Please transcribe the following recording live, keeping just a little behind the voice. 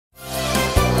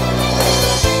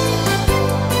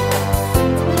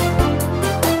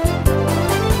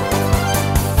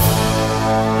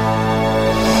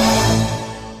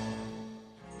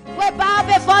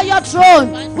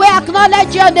alone. We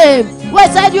acknowledge your name. We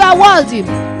said you are worthy.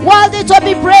 Worthy to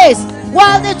be praised.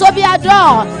 Worthy to be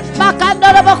adored.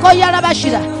 Makandoroboko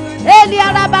yarabashida.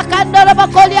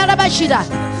 Eliarabakandoroboko yarabashida.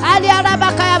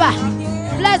 Aliarabakayaba.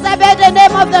 Blessed be the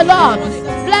name of the Lord.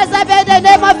 Blessed be the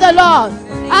name of the Lord.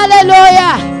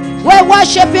 Hallelujah. We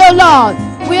worship you, Lord.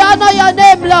 We honor your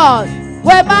name, Lord.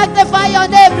 We magnify your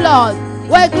name, Lord.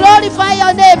 We glorify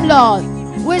your name, Lord.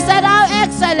 We said how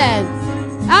excellent,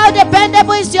 how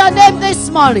dependable is your name this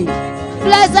morning.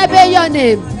 Blessed be your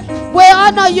name. We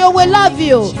honor you. We love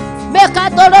you.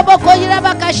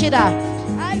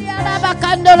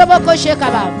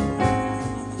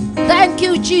 Thank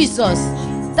you, Jesus.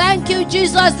 Thank you,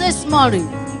 Jesus, this morning.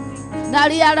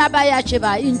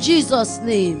 In Jesus'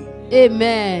 name,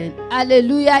 amen.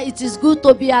 Hallelujah. It is good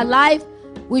to be alive.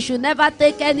 We should never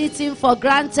take anything for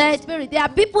granted. There are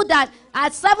people that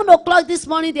at 7 o'clock this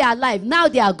morning, they are alive. Now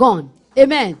they are gone.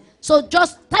 Amen. So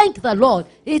just thank the Lord.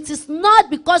 It is not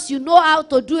because you know how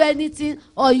to do anything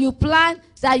or you plan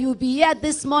that you'll be here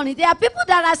this morning. There are people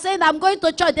that are saying, I'm going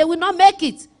to church. They will not make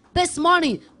it this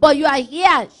morning. But you are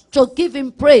here to give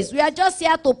him praise. We are just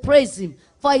here to praise him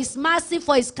for his mercy,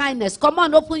 for his kindness. Come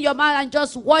on, open your mouth and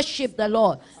just worship the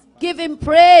Lord. Give him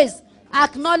praise.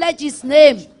 Acknowledge his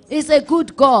name. He's a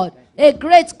good God, a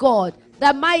great God,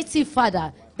 the mighty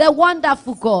Father, the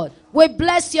wonderful God. We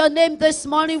bless your name this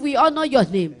morning. We honor your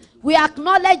name. We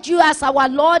acknowledge you as our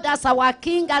Lord, as our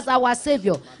King, as our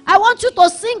Savior. I want you to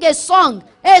sing a song,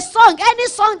 any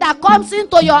song that comes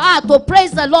into your heart to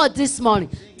praise the Lord this morning.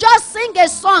 Just sing a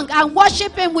song and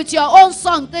worship him with your own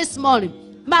song this morning.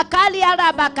 Makali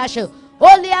arabakashe,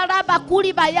 oli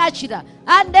arabakuri bayachida,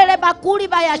 andere bakuri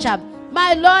bayachab.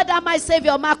 My Lord and my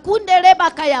Savior, Makunde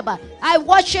Rebakayaba, I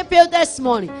worship you this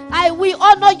morning. I will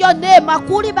honor your name,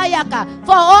 Makuri Bayaka,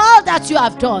 for all that you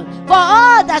have done, for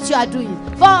all that you are doing,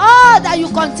 for all that you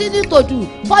continue to do,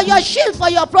 for your shield, for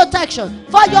your protection,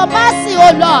 for your mercy,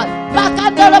 O Lord.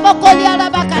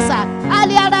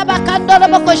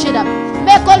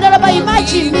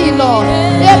 Imagine me, Lord.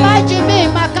 Imagine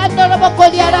me. Father,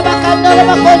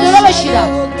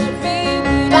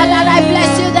 I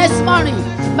bless you this morning.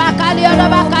 We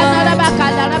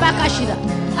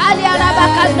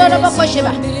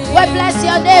bless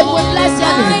your name, we bless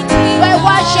your name. We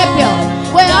worship you,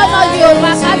 we honor you.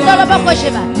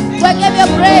 We give you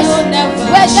praise,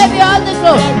 we give you all the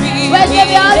glory, we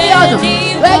give you all the honor,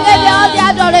 we give you all the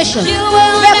adoration. We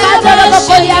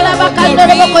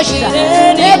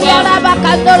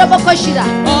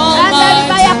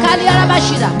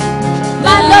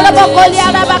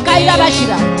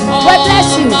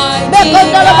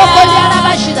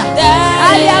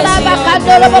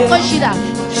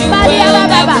bless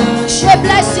you. We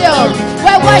bless you.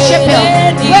 We worship you.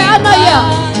 We honor you.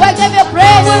 We give you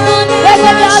praise. We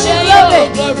give you all the glory.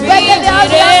 We give you all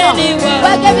the honor.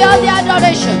 We give you all the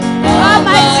adoration.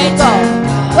 Almighty God.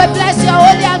 We bless your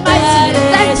holy and mighty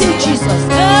name. Thank you, Jesus.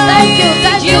 Thank you.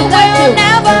 Thank you. Thank you.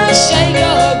 Never share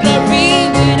your glory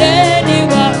with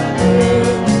anyone.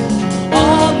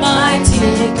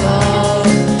 God,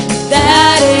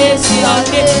 that is your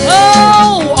name.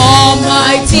 Oh,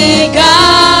 Almighty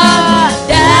God,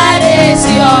 that is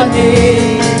your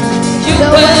name. You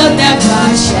will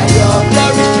never share your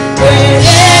glory with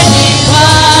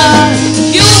anyone.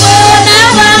 You will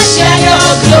never share your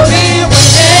glory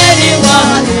with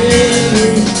anyone.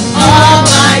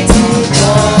 Almighty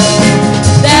God,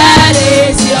 that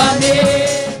is your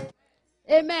name.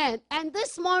 Amen. And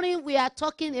this morning we are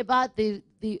talking about there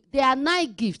are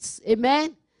 9 gifts.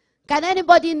 Amen. Can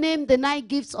anybody name the 9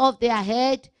 gifts off their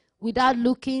head without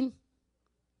looking?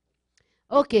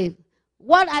 Okay.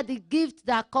 What are the gifts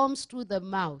that comes through the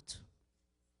mouth?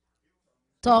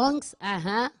 Tongues.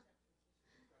 An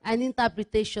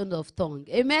interpretation of tongue.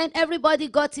 Amen. Everybody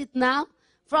got it now?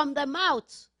 From the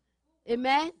mouth.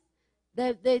 Amen.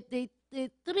 The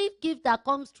 3 gifts that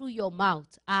comes through your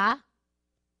mouth are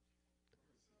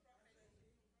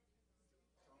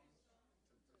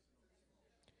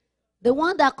the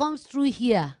one that comes through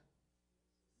here.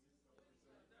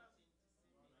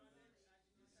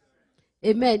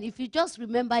 Amen. If you just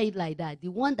remember it like that, the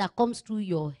one that comes through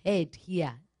your head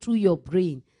here, through your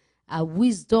brain, are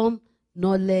wisdom,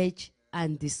 knowledge,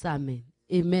 and discernment.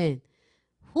 Amen.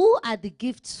 Who are the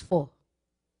gifts for?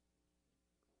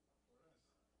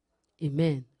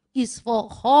 Amen. It's for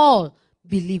all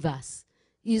believers.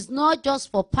 It's not just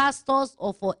for pastors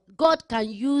or for... God can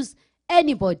use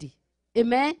anybody.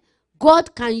 Amen.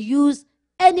 God can use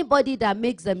anybody that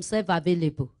makes themselves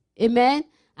available. Amen.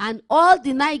 And all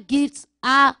the 9 gifts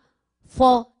are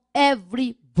for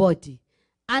everybody.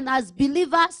 And as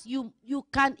believers, you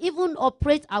can even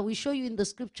operate, I will show you in the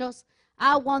scriptures,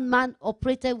 how one man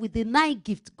operated with the 9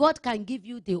 gifts. God can give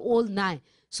you the whole 9.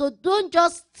 So don't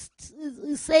just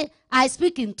say, I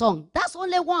speak in tongue. That's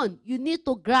only one. You need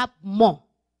to grab more.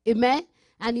 Amen?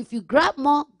 And if you grab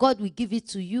more, God will give it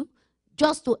to you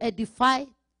just to edify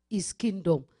his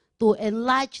kingdom, to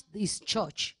enlarge his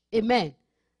church. Amen.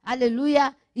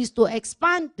 Hallelujah. Is to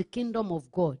expand the kingdom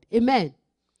of God. Amen.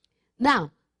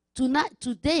 Now,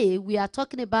 today we are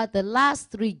talking about the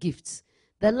last 3 gifts.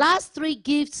 The last 3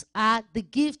 gifts are the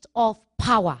gift of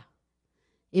power.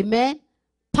 Amen.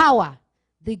 Power.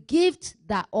 The gift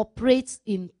that operates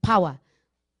in power.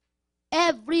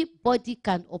 Everybody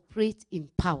can operate in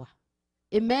power.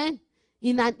 Amen.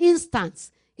 In an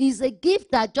instance. It's a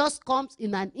gift that just comes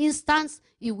in an instance.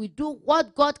 It will do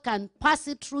what God can pass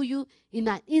it through you. In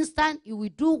an instant, it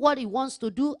will do what he wants to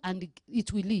do and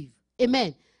it will leave.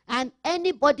 Amen. And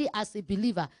anybody as a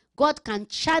believer, God can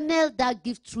channel that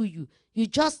gift through you. You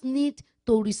just need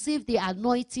to receive the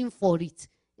anointing for it.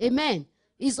 Amen.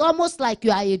 It's almost like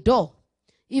you are a door.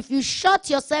 If you shut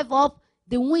yourself up,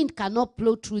 the wind cannot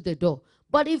blow through the door.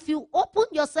 But if you open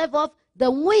yourself up, the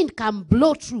wind can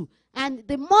blow through. And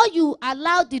the more you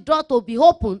allow the door to be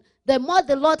open, the more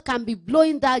the Lord can be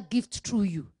blowing that gift through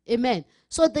you. Amen.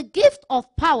 So the gift of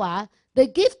power,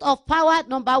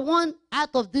 number 1 out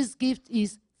of this gift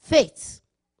is faith.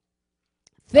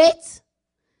 Faith,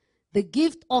 the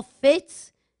gift of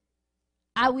faith.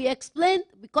 I will explain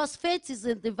because faith is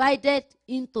divided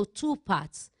into 2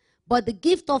 parts. But the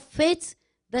gift of faith,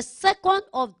 the second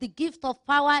of the gift of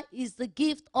power is the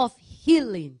gift of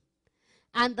healing.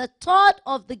 And the third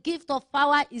of the gift of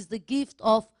power is the gift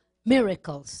of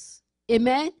miracles.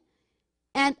 Amen.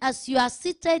 And as you are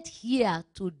seated here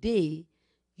today,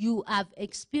 you have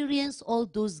experienced all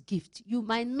those gifts. You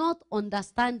might not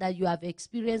understand that you have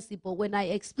experienced it, but when I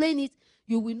explain it,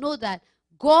 you will know that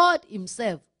God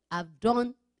himself have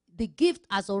done, the gift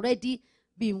has already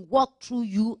been worked through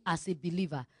you as a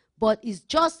believer. But it's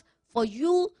just for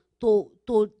you to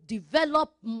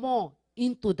develop more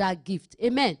into that gift.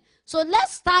 Amen. So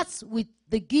let's start with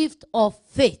the gift of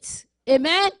faith.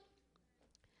 Amen.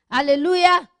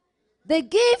 Hallelujah. The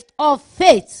gift of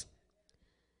faith.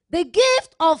 The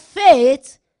gift of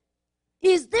faith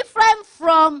is different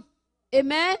from,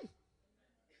 amen,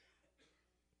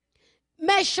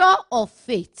 measure of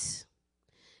faith.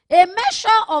 A measure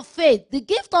of faith, the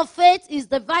gift of faith is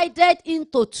divided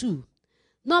into 2.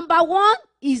 Number 1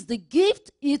 is the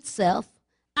gift itself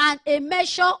and a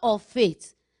measure of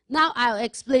faith. Now I'll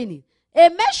explain it. A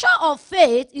measure of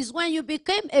faith is when you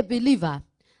became a believer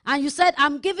and you said,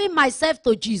 I'm giving myself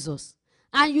to Jesus.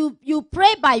 And you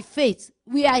pray by faith.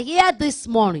 We are here this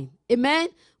morning. Amen.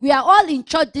 We are all in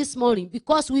church this morning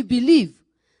because we believe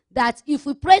that if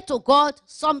we pray to God,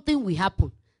 something will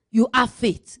happen. You have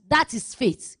faith. That is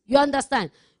faith. You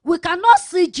understand? We cannot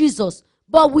see Jesus,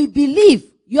 but we believe,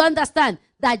 you understand,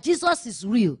 that Jesus is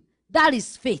real. That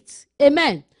is faith.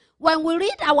 Amen. When we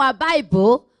read our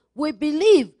Bible, we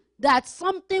believe that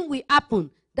something will happen,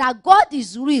 that God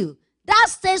is real. That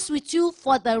stays with you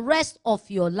for the rest of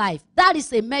your life. That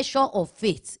is a measure of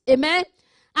faith. Amen.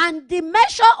 And the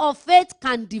measure of faith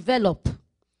can develop.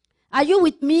 Are you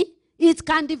with me? It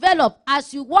can develop.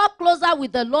 As you walk closer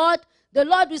with the Lord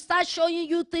will start showing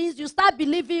you things. You start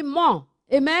believing more.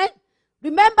 Amen.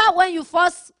 Remember when you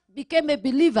first became a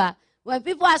believer, when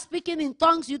people are speaking in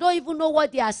tongues, you don't even know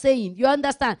what they are saying. You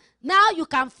understand? Now you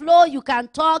can flow, you can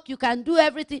talk, you can do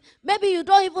everything. Maybe you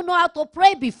don't even know how to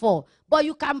pray before, but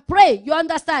you can pray. You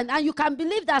understand? And you can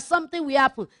believe that something will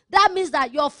happen. That means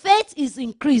that your faith is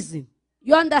increasing.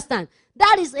 You understand?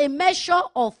 That is a measure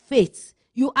of faith.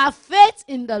 You have faith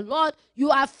in the Lord.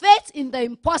 You have faith in the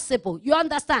impossible. You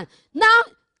understand? Now,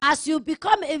 as you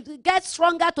get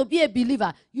stronger to be a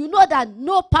believer, you know that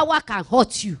no power can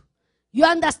hurt you. You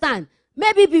understand?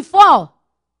 Maybe before,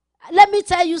 let me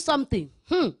tell you something.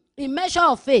 In measure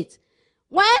of faith.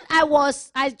 When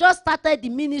I just started the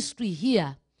ministry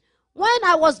here. When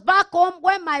I was back home,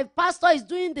 when my pastor is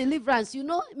doing deliverance, you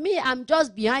know, me, I'm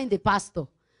just behind the pastor.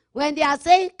 When they are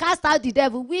saying, cast out the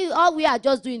devil, all we are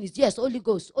just doing is, yes, Holy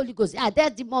Ghost, Holy Ghost. Yeah,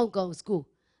 that demon goes go.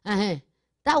 That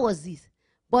was it.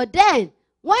 But then,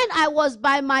 when I was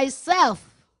by myself,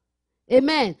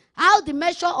 amen, how the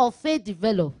measure of faith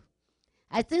developed.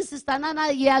 I think Sister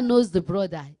Nana here knows the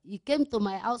brother. He came to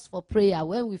my house for prayer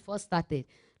when we first started.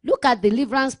 Look at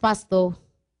deliverance pastor.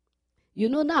 You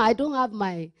know, now I don't have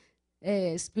my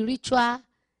spiritual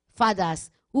fathers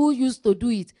who used to do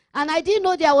it. And I didn't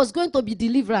know there was going to be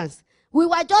deliverance. We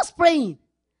were just praying.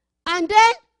 And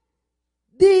then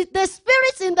the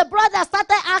spirits in the brother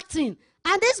started acting.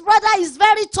 And this brother is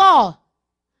very tall.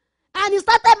 And he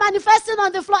started manifesting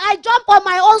on the floor. I jumped on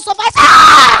my own sofa. I said,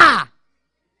 ah!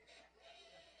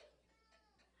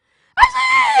 I said,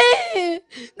 hey,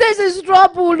 this is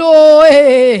trouble. Oh,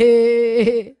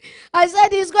 hey. I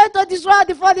said, he's going to destroy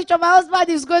the furniture. My husband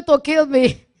is going to kill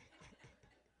me.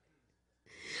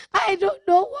 I don't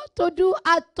know what to do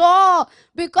at all,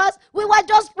 because we were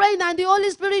just praying and the Holy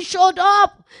Spirit showed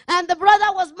up and the brother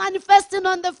was manifesting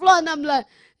on the floor, and I'm like,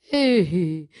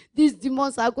 hey, these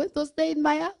demons are going to stay in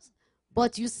my house.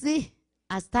 But you see,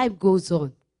 as time goes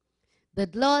on,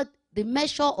 the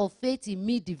measure of faith in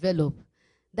me developed.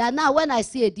 That now when I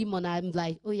see a demon, I'm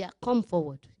like, oh yeah, come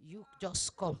forward. You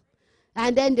just come.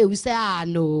 And then they will say, ah,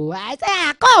 no. I say,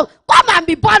 ah, come and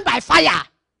be burned by fire.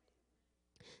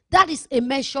 That is a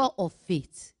measure of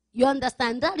faith. You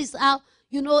understand? That is how,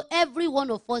 every one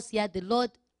of us here, the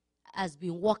Lord has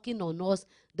been working on us,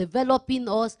 developing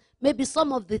us. Maybe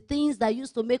some of the things that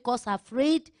used to make us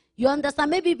afraid, you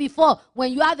understand? Maybe before,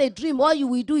 when you have a dream, all you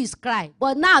will do is cry.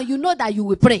 But now you know that you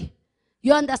will pray.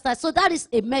 You understand? So that is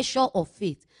a measure of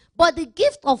faith. But the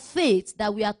gift of faith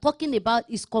that we are talking about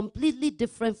is completely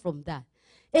different from that.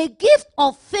 A gift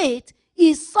of faith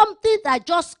is something that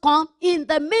just comes in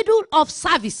the middle of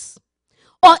service,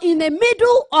 or in the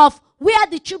middle of where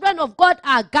the children of God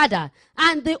are gathered,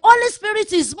 and the Holy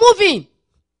Spirit is moving.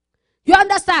 You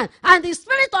understand? And the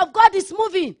Spirit of God is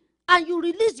moving, and you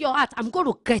release your heart. I'm going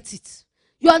to get it.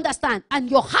 You understand?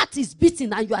 And your heart is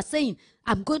beating, and you are saying,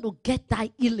 I'm going to get that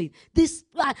healing.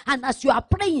 And as you are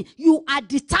praying, you are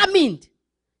determined.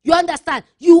 You understand?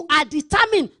 You are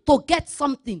determined to get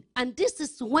something. And this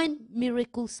is when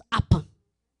miracles happen.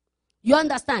 You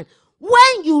understand?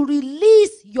 When you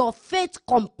release your faith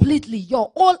completely,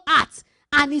 your whole heart,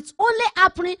 and it's only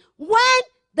happening when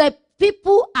the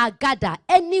people are gathered,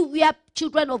 anywhere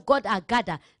children of God are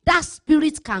gathered, that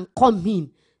spirit can come in.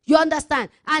 You understand?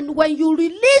 And when you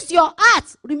release your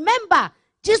heart, remember,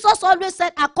 Jesus always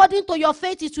said, according to your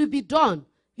faith, it will be done.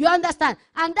 You understand?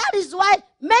 And that is why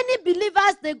many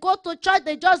believers, they go to church,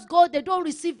 they just go, they don't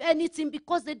receive anything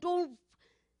because they don't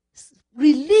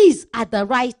release at the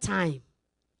right time.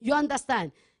 You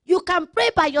understand? You can pray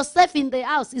by yourself in the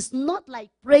house. It's not like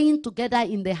praying together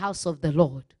in the house of the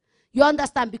Lord. You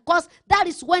understand? Because that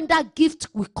is when that gift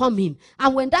will come in.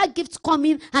 And when that gift comes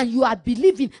in and you are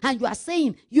believing and you are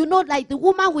saying, like the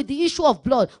woman with the issue of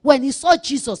blood, when he saw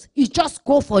Jesus, he just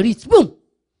go for it. Boom.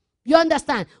 You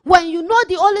understand? When you know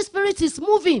the Holy Spirit is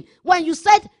moving, when you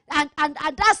said, and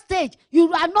at that stage,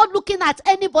 you are not looking at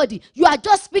anybody. You are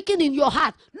just speaking in your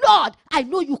heart. Lord, I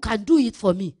know you can do it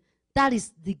for me. That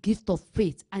is the gift of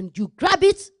faith. And you grab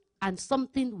it and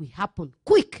something will happen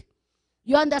quick.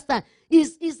 You understand?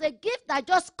 It's a gift that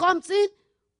just comes in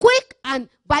quick, and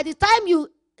by the time you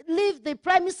leave the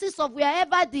premises of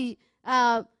wherever the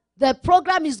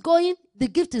program is going, the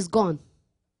gift is gone.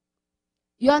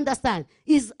 You understand?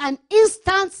 It's an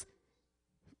instant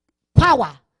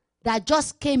power that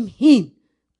just came in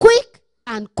quick,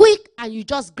 and you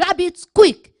just grab it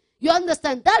quick. You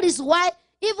understand? That is why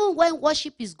even when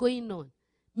worship is going on,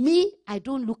 I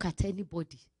don't look at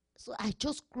anybody. So I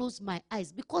just close my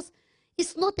eyes, because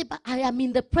it's not about, I am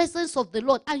in the presence of the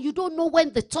Lord, and you don't know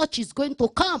when the touch is going to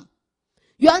come.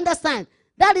 You understand?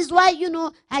 That is why,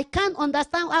 I can't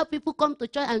understand how people come to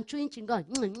church and chewing chewing-gum.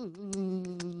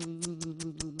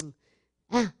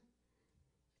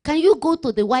 Can you go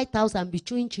to the White House and be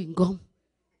chewing chewing-gum?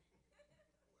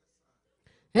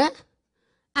 Yeah?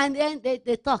 And then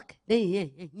they talk. You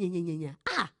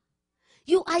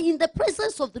are in the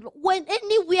presence of the Lord. When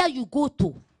anywhere you go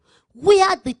to,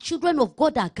 where the children of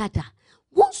God are gathered,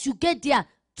 once you get there,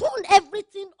 turn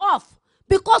everything off.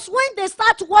 Because when they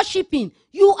start worshiping,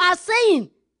 you are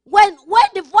saying, when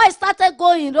the voice started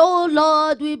going, oh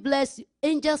Lord, we bless you,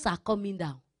 angels are coming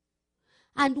down.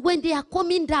 And when they are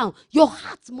coming down, your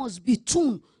heart must be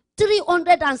tuned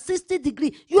 360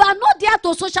 degrees. You are not there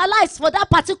to socialize for that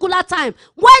particular time.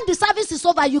 When the service is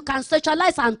over, you can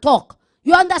socialize and talk.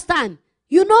 You understand?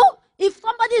 If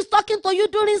somebody is talking to you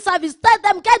during service, tell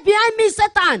them, get behind me,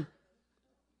 Satan.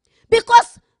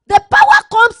 Because the power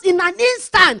comes in an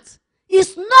instant.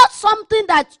 It's not something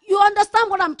that, you understand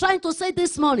what I'm trying to say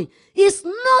this morning. It's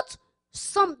not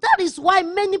that is why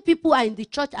many people are in the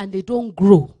church and they don't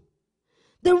grow.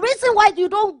 The reason why you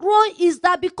don't grow is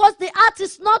that because the heart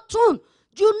is not tuned.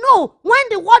 When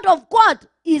the word of God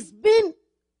is being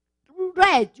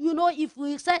read, if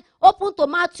we say, open to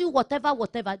Matthew,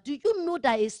 whatever, do you know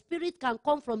that a spirit can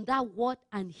come from that word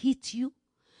and hit you?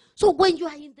 So when you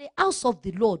are in the house of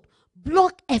the Lord,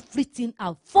 block everything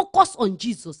out. Focus on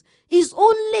Jesus. It's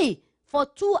only for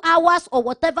 2 hours or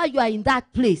whatever you are in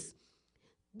that place.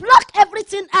 Block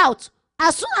everything out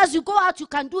As soon as you go out, you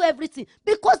can do everything.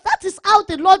 Because that is how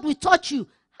the Lord will touch you.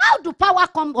 How do power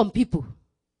come on people?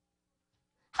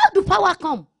 How do power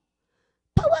come?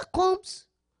 Power comes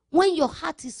when your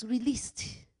heart is released.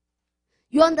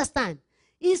 You understand?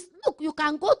 Look, you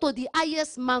can go to the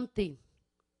highest mountain.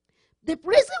 The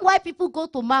reason why people go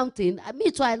to mountain, me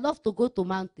too, I love to go to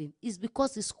mountain, is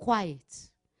because it's quiet.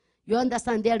 You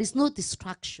understand? There is no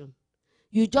distraction.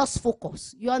 You just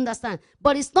focus. You understand?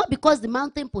 But it's not because the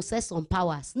mountain possesses some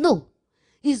powers. No.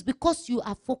 It's because you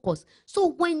are focused.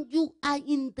 So when you are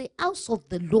in the house of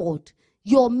the Lord,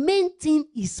 your main thing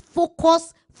is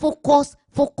focus, focus,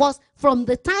 focus. From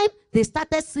the time they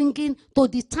started singing to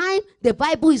the time the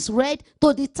Bible is read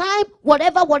to the time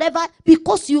whatever,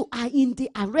 because you are in the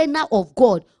arena of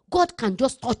God, God can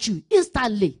just touch you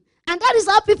instantly. And that is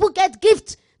how people get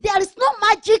gifts. There is no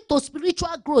magic to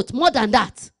spiritual growth more than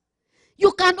that.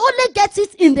 You can only get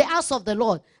it in the house of the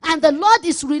Lord. And the Lord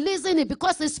is releasing it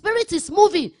because the Spirit is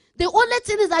moving. The only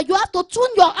thing is that you have to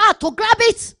tune your heart to grab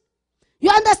it.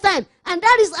 You understand? And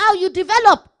that is how you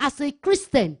develop as a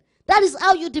Christian. That is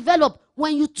how you develop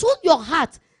when you tune your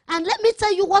heart. And let me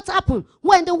tell you what happened.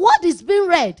 When the word is being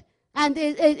read and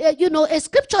a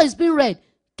scripture is being read,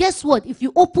 guess what? If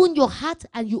you open your heart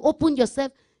and you open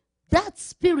yourself, that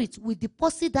Spirit will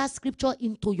deposit that scripture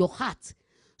into your heart.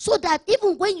 So that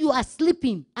even when you are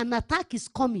sleeping, an attack is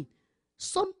coming,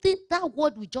 that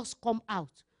word will just come out.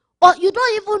 Or you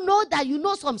don't even know that you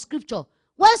know some scripture.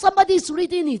 When somebody is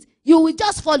reading it, you will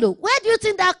just follow. Where do you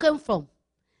think that came from?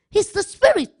 It's the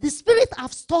Spirit. The Spirit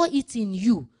has stored it in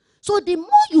you. So the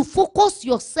more you focus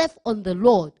yourself on the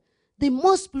Lord, the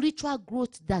more spiritual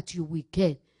growth that you will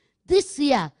get. This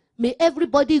year, may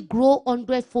everybody grow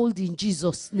 100-fold in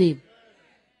Jesus' name.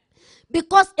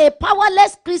 Because a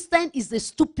powerless Christian is a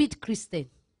stupid Christian.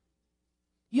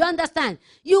 You understand?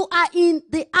 You are in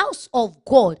the house of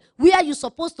God where you're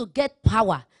supposed to get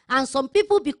power. And some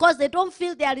people, because they don't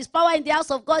feel there is power in the house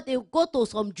of God, they go to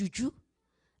some juju.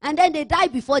 And then they die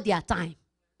before their time.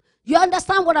 You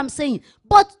understand what I'm saying?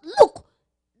 But look,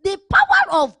 the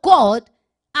power of God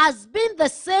has been the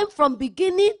same from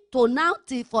beginning to now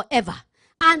till forever.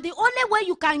 And the only way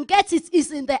you can get it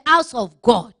is in the house of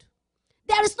God.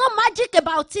 There is no magic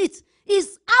about it.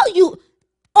 It's how you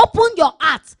open your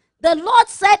heart. The Lord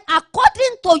said,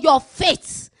 according to your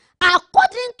faith,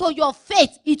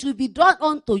 it will be done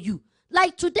unto you.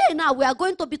 Like today now, we are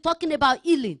going to be talking about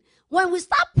healing. When we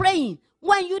start praying,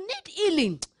 when you need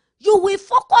healing, you will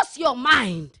focus your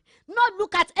mind, not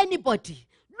look at anybody.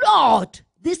 Lord,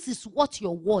 this is what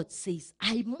your word says.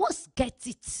 I must get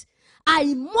it.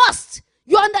 I must.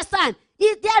 You understand?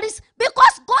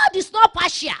 Because God is not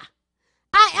partial.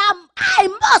 I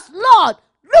must, Lord.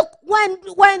 Look, when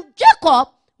Jacob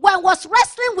was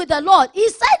wrestling with the Lord, he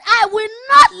said, I will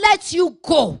not let you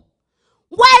go.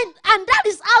 And that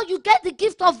is how you get the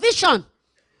gift of vision.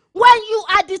 When you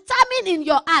are determined in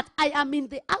your heart, I am in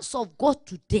the house of God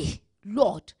today.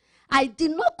 Lord, I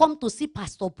did not come to see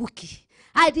Pastor Buki.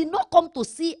 I did not come to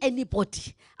see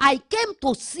anybody. I came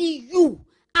to see you.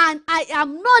 And I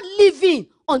am not leaving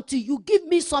until you give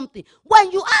me something.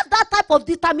 When you have that type of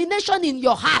determination in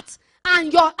your heart,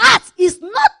 and your heart is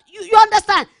not, you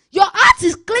understand, your heart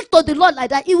is clicked to the Lord like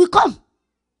that, He will come.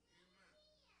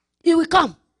 He will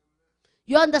come.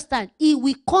 You understand? He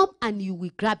will come and you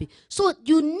will grab it. So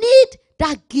you need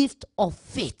that gift of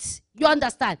faith. You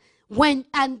understand?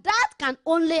 And that can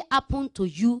only happen to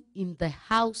you in the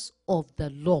house of the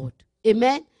Lord.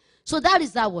 Amen? So that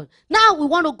is that one. Now we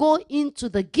want to go into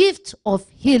the gift of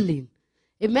healing.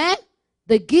 Amen?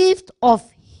 The gift of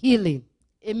healing.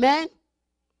 Amen?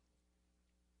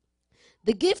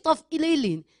 The gift of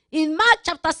healing. In Mark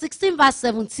chapter 16 verse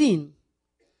 17,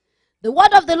 the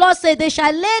word of the Lord said, they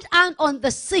shall lay hand on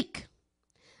the sick,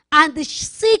 and the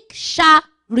sick shall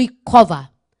recover.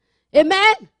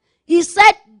 Amen? He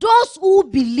said, those who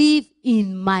believe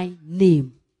in my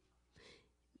name,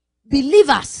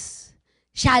 believers,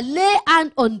 shall lay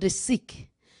hand on the sick.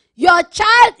 Your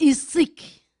child is sick.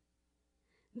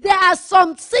 There are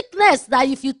some sickness that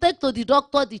if you take to the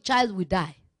doctor, the child will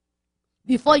die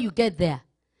before you get there.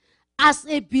 As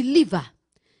a believer,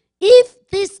 if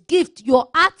this gift, your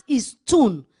heart is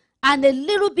tuned and a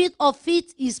little bit of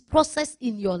it is processed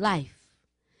in your life,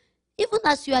 even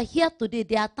as you are here today,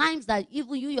 there are times that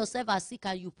even you yourself are sick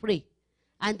and you pray,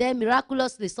 and then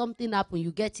miraculously something happens,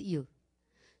 you get ill.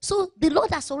 So the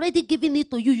Lord has already given it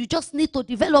to you. You just need to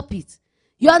develop it.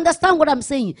 You understand what I'm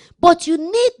saying? But you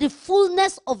need the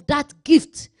fullness of that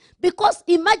gift, because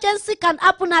emergency can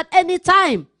happen at any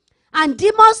time. And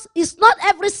demons is not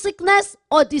every sickness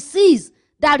or disease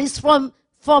that is from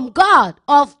from God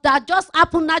of that just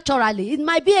happen naturally. It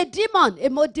might be a demon, a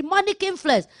more demonic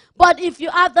influence. But if you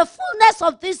have the fullness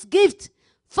of this gift,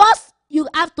 first you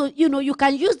have to, you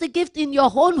can use the gift in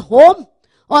your own home,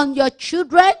 on your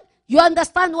children. You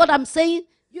understand what I'm saying?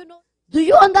 Do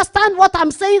you understand what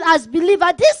I'm saying as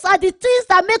believer? These are the things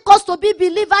that make us to be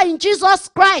believer in Jesus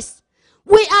Christ.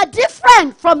 We are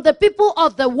different from the people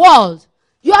of the world.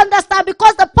 You understand?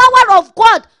 Because the power of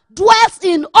God dwells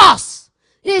in us.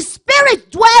 His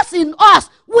spirit dwells in us.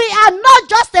 We are not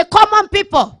just a common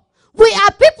people. We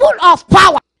are people of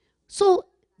power. So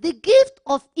the gift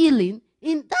of healing,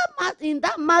 in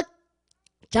that Mark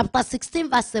chapter 16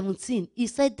 verse 17, he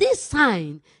said, this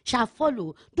sign shall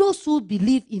follow those who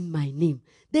believe in my name.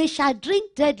 They shall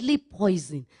drink deadly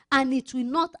poison, and it will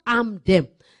not harm them.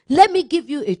 Let me give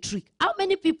you a trick. How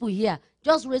many people here,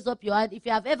 just raise up your hand if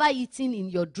you have ever eaten in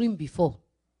your dream before?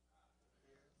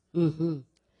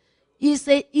 It's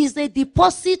a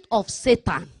deposit of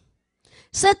Satan.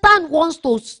 Satan wants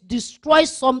to destroy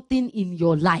something in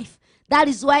your life. That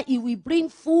is why he will bring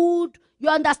food. You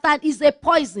understand? It's a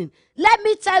poison. Let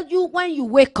me tell you, when you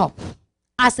wake up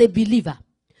as a believer,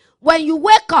 when you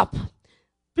wake up,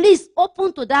 please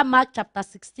open to that Mark chapter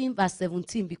 16 verse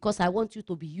 17, because I want you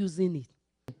to be using it.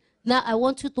 Now I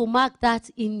want you to mark that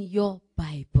in your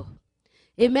Bible.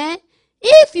 Amen.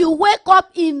 If you wake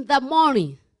up in the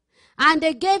morning and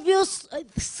they gave you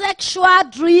sexual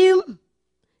dream,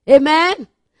 amen,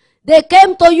 they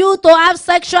came to you to have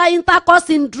sexual intercourse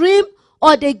in dream,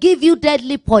 or they give you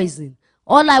deadly poison,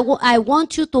 all I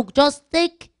want you to just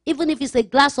take, even if it's a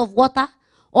glass of water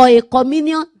or a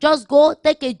communion, just go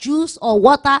take a juice or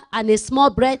water and a small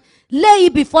bread, lay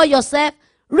it before yourself,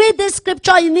 read this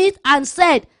scripture in it, and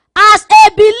said, as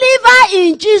a believer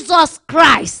in Jesus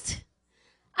Christ,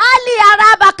 Ali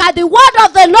Arabaka, the word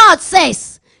of the Lord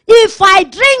says, if I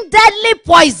drink deadly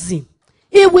poison,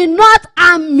 it will not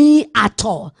harm me at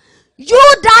all.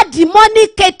 You that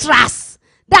demonic caterers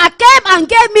that came and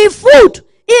gave me food,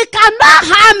 it cannot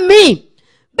harm me,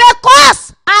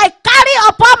 because I carry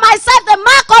upon myself the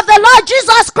mark of the Lord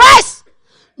Jesus Christ.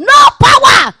 No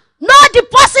power, no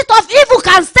deposit of evil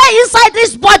can stay inside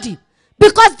this body,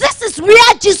 because this is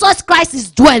where Jesus Christ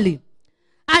is dwelling.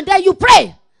 And then you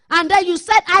pray, and then you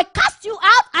said, I cast you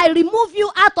out, I remove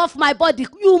you out of my body.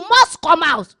 You must come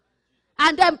out.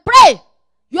 And then pray.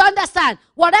 You understand?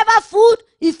 Whatever food,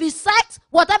 if it's sex,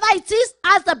 whatever it is,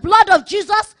 as the blood of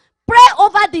Jesus, pray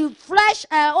over the flesh,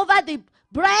 over the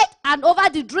bread and over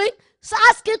the drink. So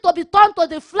ask it to be turned to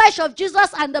the flesh of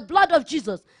Jesus and the blood of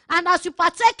Jesus. And as you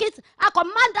partake it, I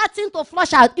command that thing to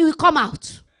flush out. It will come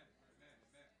out.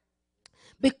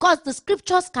 Because the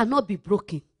scriptures cannot be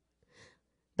broken.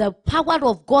 The power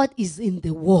of God is in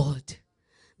the word.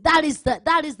 That is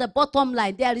the bottom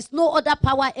line. There is no other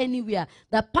power anywhere.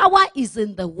 The power is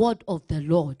in the word of the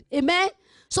Lord. Amen?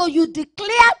 So you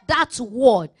declare that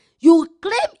word. You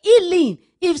claim healing.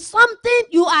 If something,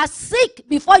 you are sick,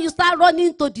 before you start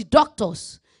running to the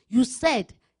doctors, you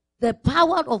said, the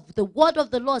power of the word of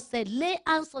the Lord said, lay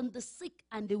hands on the sick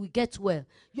and they will get well.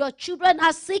 Your children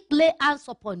are sick, lay hands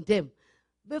upon them.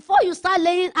 Before you start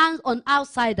laying hands on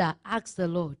outsider, ask the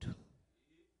Lord.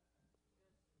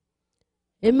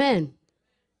 Amen.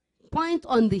 Point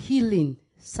on the healing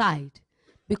side,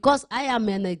 because I am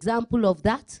an example of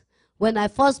that. When I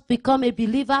first become a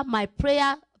believer, my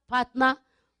prayer partner,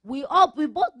 we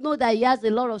both know that he has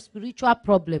a lot of spiritual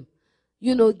problem.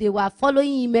 They were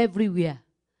following him everywhere.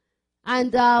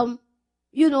 And,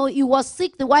 he was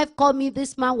sick. The wife called me,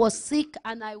 this man was sick,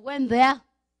 and I went there.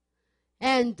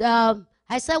 And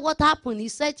I said, what happened? He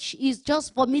said, he's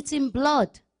just vomiting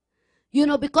blood.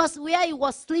 Because where he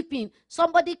was sleeping,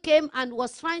 somebody came and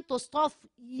was trying to stuff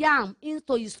yam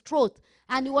into his throat.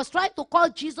 And he was trying to call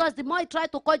Jesus. The more he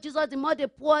tried to call Jesus, the more they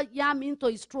poured yam into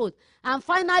his throat. And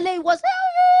finally, he was,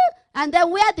 and then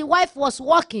where the wife was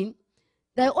walking,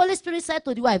 the Holy Spirit said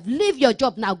to the wife, leave your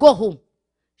job now, go home.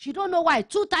 She don't know why.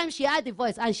 2 times she heard the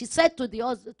voice, and she said to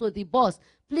the boss,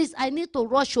 please, I need to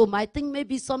rush home. I think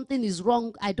maybe something is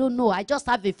wrong. I don't know. I just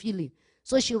have a feeling.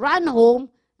 So she ran home,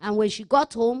 and when she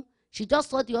got home, she just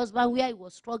saw the husband where he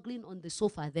was struggling on the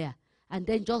sofa there. And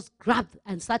then just grabbed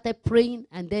and started praying.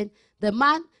 And then the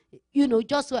man,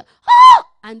 just went, oh!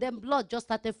 And then blood just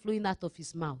started flowing out of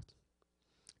his mouth.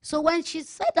 So when she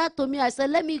said that to me, I said,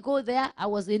 let me go there. I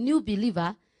was a new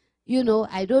believer.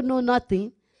 I don't know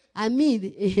nothing. I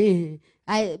mean,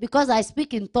 because I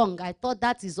speak in tongue, I thought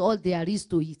that is all there is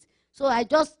to it. So I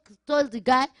just told the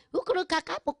guy,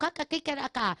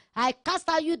 I cast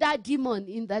out you that demon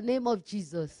in the name of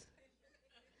Jesus.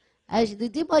 The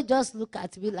demon just looked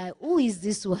at me like, who is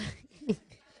this one?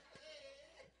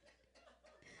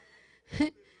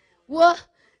 Well,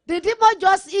 the demon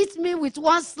just hit me with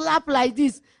one slap like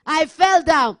this. I fell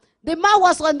down. The man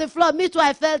was on the floor. Me too,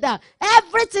 I fell down.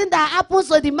 Everything that happens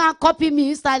to the man copy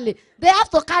me instantly. They have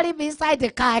to carry me inside the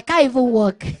car. I can't even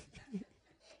walk.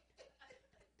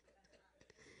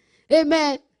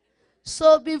 Amen.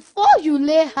 So before you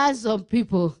lay hands on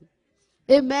people,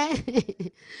 amen.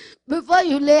 Before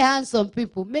you lay hands on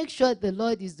people, make sure the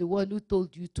Lord is the one who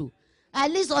told you to.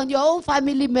 At least on your own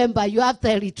family member, you have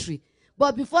territory.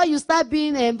 But before you start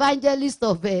being an evangelist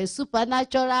of a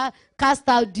supernatural cast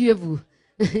out devil,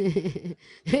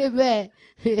 amen.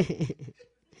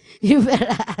 You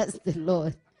better ask the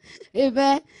Lord.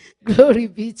 Amen. Glory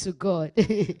be to God.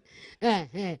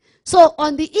 So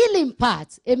on the healing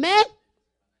part, amen.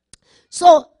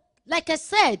 So, like I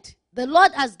said, the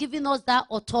Lord has given us that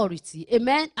authority,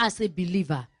 amen, as a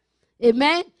believer.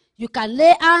 Amen. You can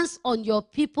lay hands on your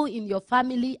people in your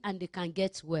family and they can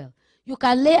get well. You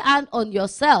can lay hands on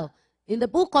yourself. In the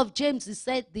book of James, it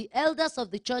said the elders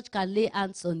of the church can lay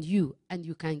hands on you and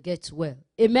you can get well.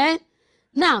 Amen.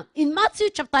 Now, in Matthew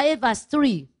chapter 8, verse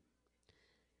 3,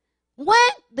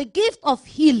 when the gift of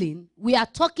healing, we are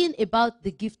talking about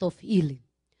the gift of healing.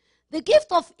 The gift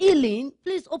of healing,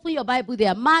 please open your Bible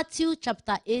there. Matthew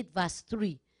chapter 8 verse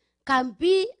 3. Can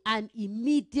be an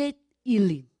immediate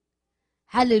healing.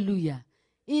 Hallelujah.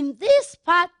 In this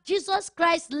part, Jesus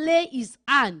Christ lay his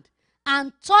hand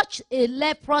and touched a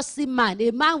leprosy man,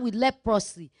 a man with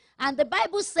leprosy. And the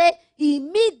Bible says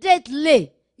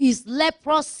immediately his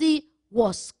leprosy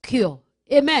was cured.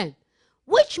 Amen.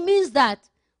 Which means that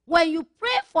when you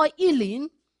pray for healing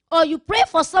or you pray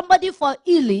for somebody for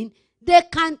healing, they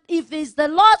can, if it's the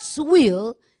Lord's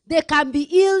will, they can be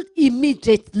healed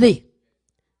immediately.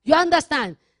 You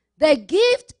understand? The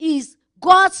gift is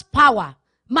God's power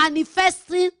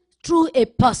manifesting through a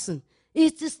person.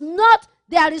 It is not,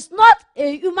 there is not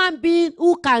a human being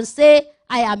who can say,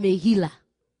 I am a healer.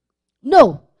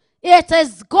 No. It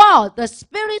is God, the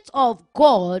Spirit of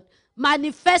God,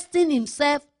 manifesting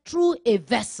himself through a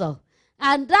vessel.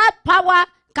 And that power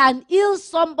can heal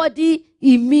somebody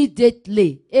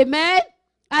immediately. Amen.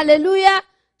 Hallelujah.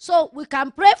 So we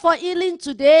can pray for healing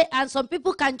today and some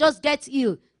people can just get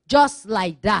healed just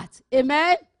like that.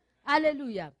 Amen.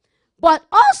 Hallelujah. But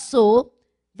also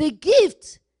the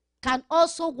gift can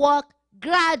also work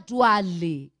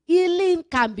gradually. Healing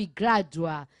can be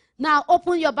gradual. Now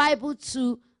open your Bible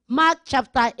to Mark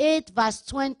chapter 8 verse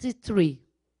 23.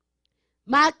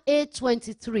 Mark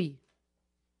 8:23.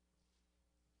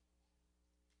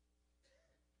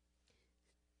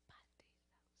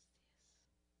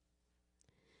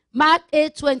 Mark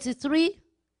 8:23.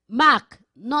 Mark,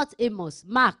 not Amos.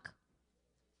 Mark.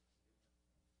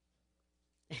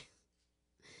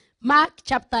 Mark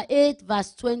chapter 8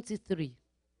 verse 23.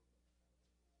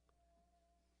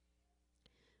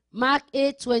 Mark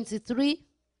 8:23.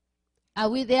 Are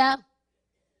we there?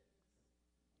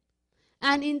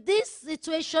 And in this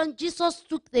situation, Jesus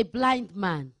took the blind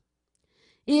man.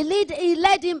 He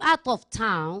led him out of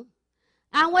town.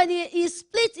 And when he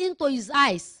split into his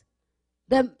eyes,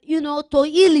 to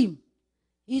heal him,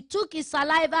 he took his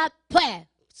saliva,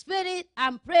 spirit,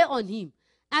 and pray on him.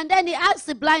 And then he asked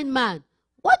the blind man,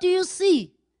 what do you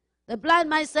see? The blind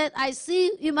man said, I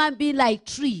see human being like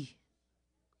tree.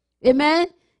 Amen.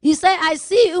 He said, I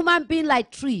see human being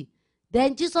like tree.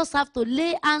 Then Jesus have to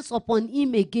lay hands upon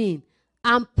him again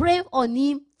and pray on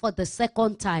him for the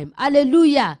second time.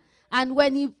 Hallelujah. And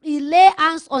when he lay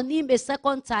hands on him a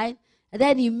second time,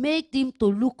 then he made him to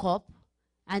look up.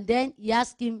 And then he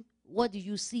asked him, what do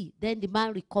you see? Then the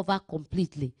man recovered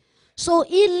completely. So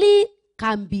healing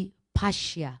can be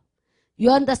partial.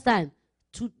 You understand?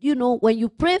 When you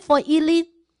pray for healing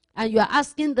and you are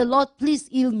asking the Lord, please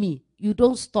heal me, you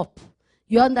don't stop.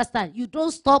 You understand? You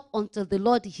don't stop until the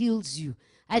Lord heals you.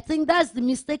 I think that's the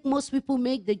mistake most people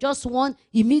make. They just want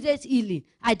immediate healing.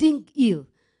 I didn't heal.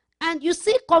 And you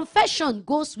see, confession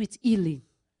goes with healing.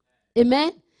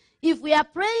 Amen? If we are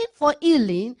praying for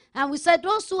healing and we say,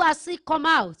 those who are sick, come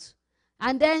out.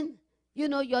 And then,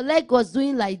 your leg was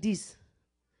doing like this.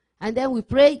 And then we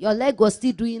pray, your leg was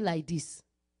still doing like this.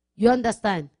 You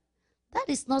understand? That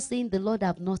is not saying the Lord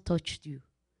have not touched you.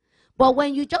 But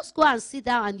when you just go and sit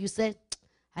down and you say,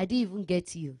 I didn't even get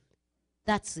healed.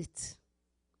 That's it.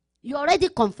 You already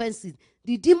confessed it.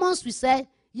 The demons will say,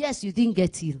 yes, you didn't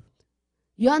get healed.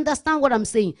 You understand what I'm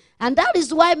saying? And that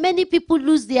is why many people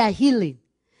lose their healing.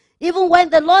 Even when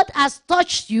the Lord has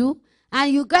touched you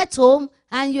and you get home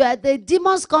and the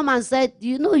demons come and said,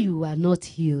 you are not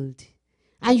healed.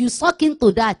 And you suck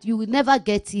into that, you will never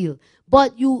get healed.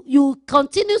 But you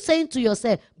continue saying to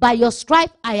yourself, by your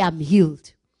stripe I am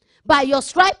healed. By your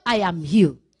stripe I am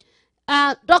healed.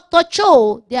 Dr.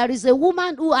 Cho, there is a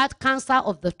woman who had cancer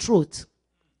of the throat.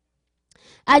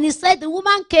 And he said the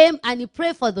woman came and he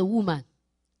prayed for the woman.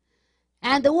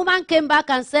 And the woman came back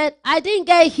and said, I didn't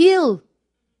get healed.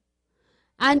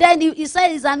 And then he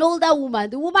said it's an older woman.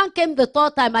 The woman came the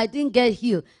third time, I didn't get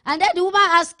healed. And then the woman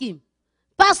asked him,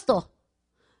 Pastor,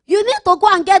 you need to go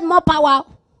and get more power.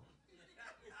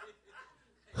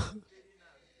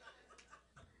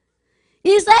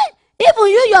 He said, even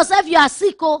you yourself, you are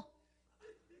sick. Oh.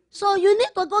 So you need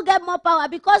to go get more power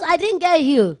because I didn't get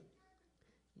healed.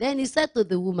 Then he said to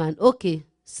the woman, okay,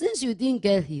 since you didn't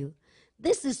get healed,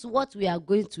 this is what we are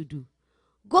going to do.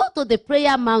 Go to the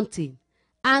prayer mountain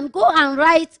and go and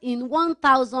write in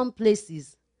 1,000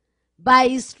 places, by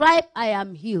his stripe I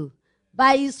am healed.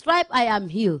 By his stripe I am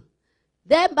healed.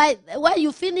 Then when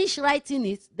you finish writing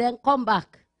it, then come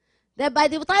back. Then by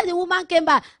the time the woman came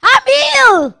back, I'm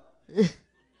healed.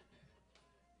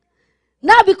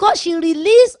 Now because she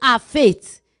released her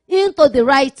faith into the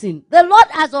writing, the Lord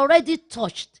has already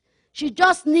touched. She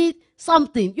just needs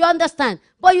something. You understand?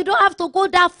 But you don't have to go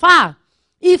that far.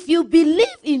 If you believe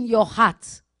in your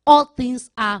heart, all things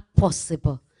are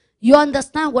possible. You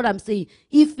understand what I'm saying?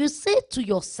 If you say to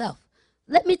yourself,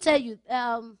 let me tell you,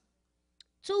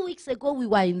 2 weeks ago we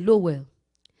were in Lowell,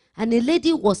 and a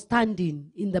lady was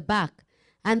standing in the back,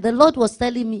 and the Lord was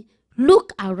telling me,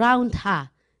 look around her.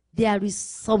 There is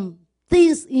some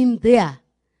things in there,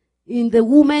 in the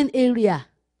woman area.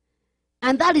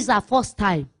 And that is her first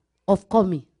time of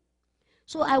coming.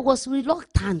 So I was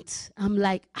reluctant. I'm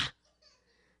like, how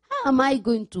am I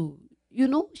going to,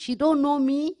 she don't know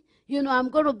me. I'm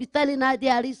going to be telling her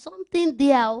there is something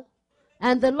there.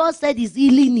 And the Lord said he's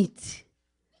healing it.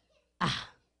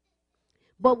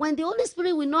 But when the Holy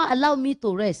Spirit will not allow me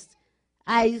to rest,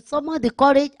 I summoned the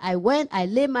courage. I went, I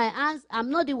laid my hands. I'm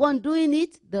not the one doing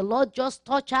it. The Lord just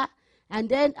touched her. And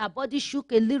then her body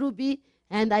shook a little bit.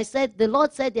 And I said, the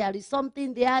Lord said there is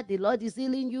something there. The Lord is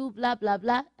healing you, blah, blah,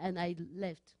 blah. And I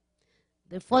left.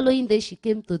 The following day, she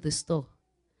came to the store.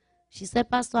 She said,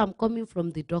 Pastor, I'm coming from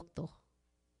the doctor.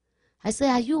 I said,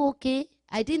 are you okay?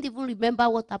 I didn't even remember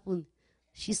what happened.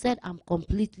 She said, I'm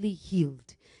completely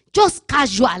healed. Just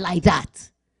casual like that.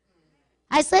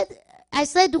 I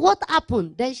said, what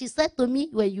happened? Then she said to me,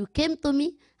 when you came to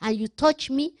me and you touched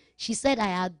me, she said, I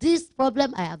have this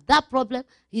problem, I have that problem.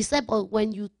 He said, but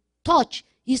when you touch,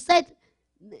 he said,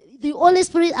 the Holy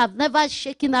Spirit have never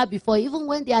shaken her before. Even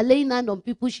when they are laying hands on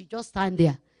people, she just stand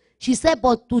there. She said,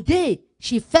 but today,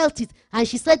 she felt it. And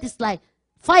she said, it's like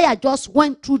fire just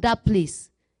went through that place.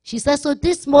 She said, so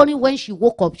this morning when she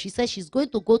woke up, she said she's going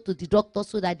to go to the doctor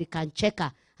so that they can check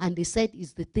her. And they said,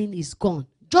 the thing is gone.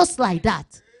 Just like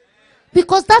that.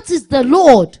 Because that is the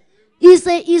Lord. It's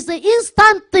an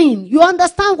instant thing. You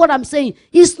understand what I'm saying?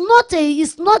 It's not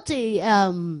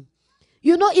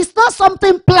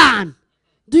something planned.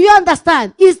 Do you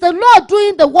understand? It's the Lord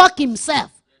doing the work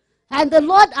himself. And the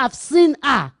Lord have seen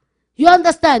her. You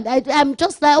understand? I'm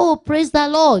just like, oh, praise the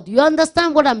Lord. You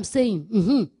understand what I'm saying?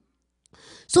 Mm-hmm.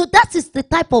 So that is the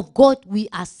type of God we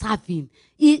are serving.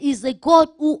 He is a God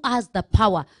who has the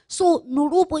power. So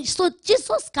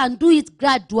Jesus can do it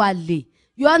gradually.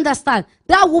 You understand?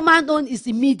 That woman done is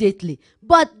immediately.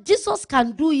 But Jesus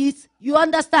can do it, you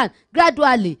understand,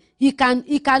 gradually. He can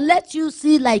let you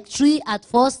see like 3 at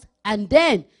first, and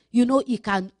then, he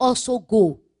can also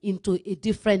go into a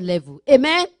different level.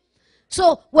 Amen?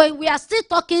 So when we are still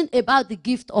talking about the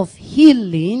gift of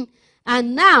healing,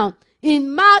 and now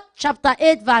in Mark chapter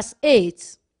 8 verse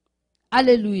 8,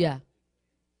 hallelujah.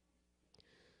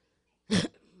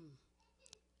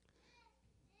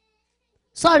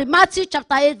 Sorry, Matthew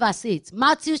chapter 8 verse 8.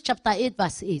 Matthew chapter 8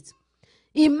 verse 8.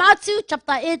 In Matthew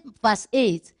chapter 8 verse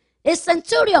 8, a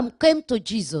centurion came to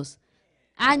Jesus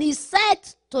and he said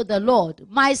to the Lord,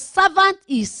 my servant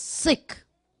is sick.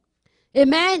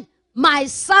 Amen. My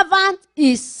servant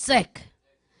is sick.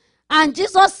 And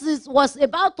Jesus was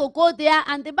about to go there,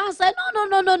 and the man said,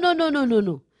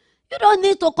 no. You don't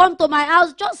need to come to my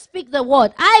house. Just speak the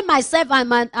word. I myself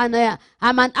am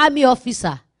an army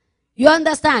officer. You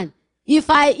understand? If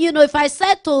I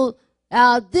said to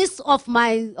this of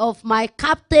my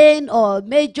captain or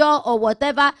major or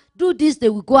whatever, do this, they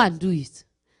will go and do it.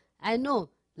 I know,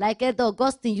 like Elder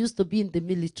Augustine used to be in the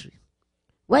military.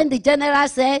 When the general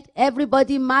said,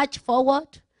 everybody march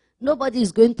forward, nobody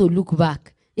is going to look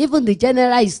back. Even the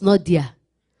general is not there.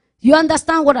 You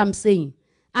understand what I'm saying?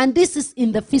 And this is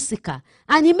in the physical.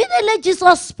 And immediately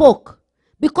Jesus spoke,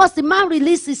 because the man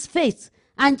released his faith.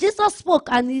 And Jesus spoke,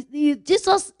 and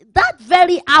Jesus, that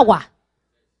very hour,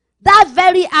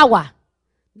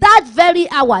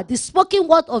 the spoken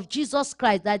word of Jesus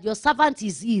Christ, that your servant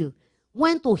is healed,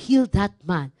 went to heal that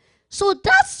man. So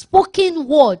that spoken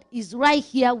word is right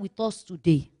here with us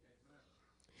today.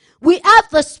 We have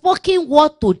the spoken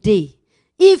word today.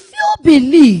 If you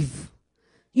believe,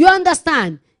 you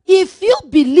understand? If you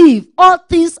believe, all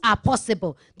things are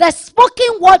possible. The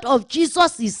spoken word of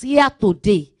Jesus is here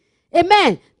today.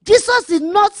 Amen. Jesus did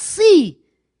not see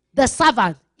the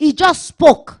servant. He just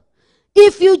spoke.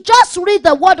 If you just read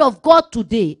the word of God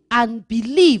today and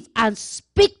believe and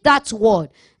speak that word,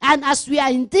 and as we are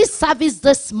in this service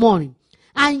this morning,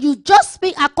 and you just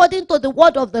speak according to the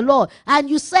word of the Lord, and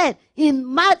you said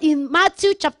in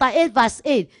Matthew chapter 8 verse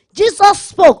 8, Jesus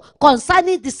spoke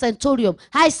concerning the centurion.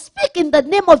 I speak in the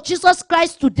name of Jesus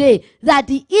Christ today that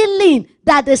the healing,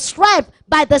 that the stripe,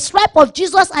 by the stripe of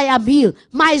Jesus I am healed.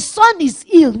 My son is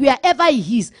healed wherever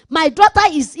he is. My daughter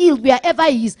is healed wherever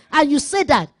he is. And you say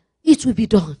that, it will be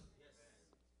done.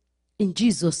 In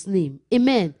Jesus' name.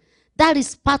 Amen. That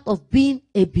is part of being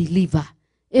a believer.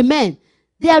 Amen.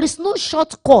 There is no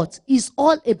shortcut. It's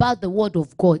all about the word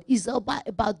of God. It's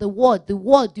about the word, the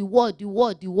word, the word, the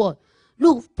word, the word.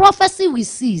 Look, prophecy will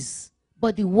cease,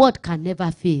 but the word can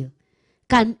never fail.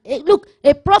 Look,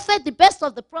 a prophet, the best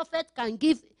of the prophet can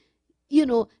give,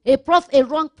 a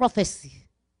wrong prophecy.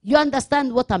 You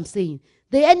understand what I'm saying?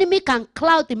 The enemy can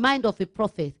cloud the mind of a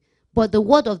prophet, but the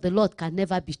word of the Lord can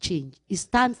never be changed. It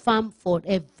stands firm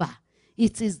forever.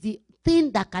 It is the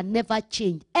thing that can never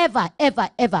change, ever, ever,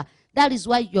 ever. That is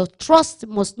why your trust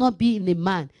must not be in a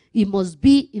man. It must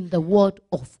be in the word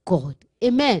of God.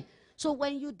 Amen. So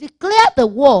when you declare the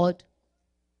word,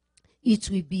 it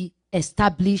will be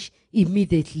established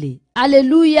immediately.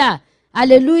 Hallelujah.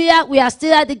 Hallelujah. We are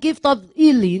still at the gift of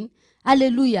healing.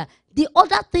 Hallelujah. The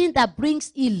other thing that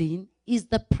brings healing is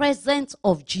the presence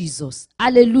of Jesus.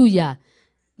 Hallelujah.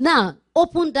 Now,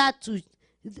 open that to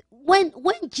when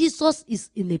Jesus is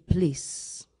in a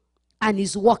place and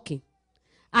is walking,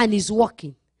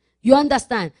 you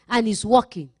understand, and is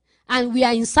walking, and we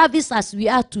are in service as we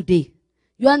are today.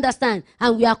 You understand?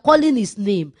 And we are calling his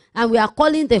name. And we are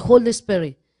calling the Holy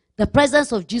Spirit. The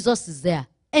presence of Jesus is there.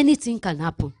 Anything can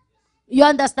happen. You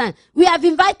understand? We have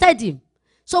invited him.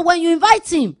 So when you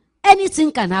invite him,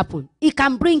 anything can happen. He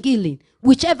can bring healing,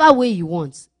 whichever way he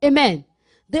wants. Amen.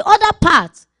 The other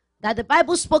part that the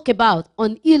Bible spoke about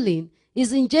on healing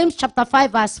is in James chapter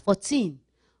 5 verse 14.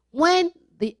 When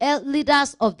the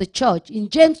leaders of the church, in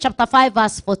James chapter 5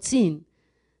 verse 14,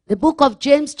 the book of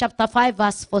James chapter 5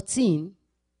 verse 14,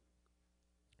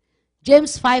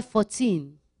 James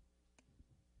 5:14.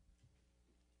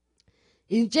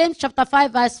 In James chapter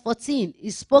 5 verse 14,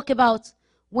 it spoke about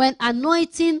when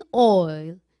anointing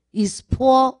oil is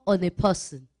poured on a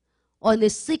person, on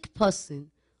a sick person,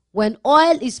 when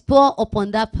oil is poured upon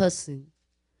that person.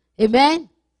 Amen?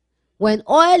 When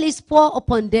oil is poured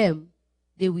upon them,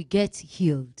 they will get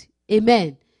healed.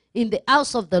 Amen? In the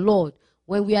house of the Lord,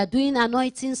 when we are doing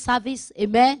anointing service,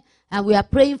 amen, and we are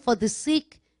praying for the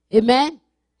sick, amen,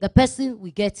 the person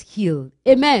will get healed.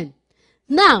 Amen.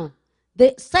 Now,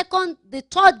 the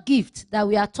third gift that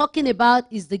we are talking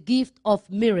about is the gift of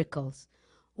miracles.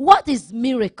 What is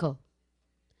miracle?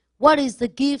 What is the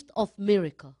gift of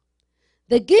miracle?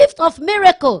 The gift of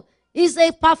miracle is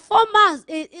a performance.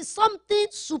 It is something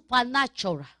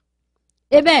supernatural.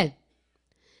 Amen.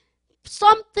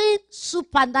 Something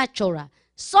supernatural.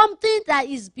 Something that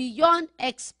is beyond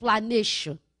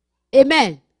explanation.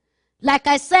 Amen. Like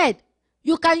I said,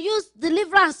 you can use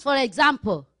deliverance, for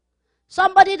example.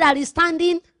 Somebody that is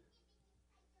standing,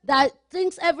 that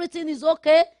thinks everything is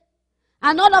okay,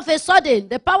 and all of a sudden,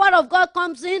 the power of God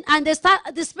comes in, and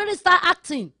the spirit start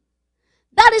acting.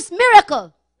 That is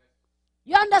miracle.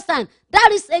 You understand? That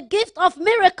is a gift of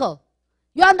miracle.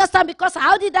 You understand? Because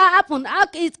how did that happen?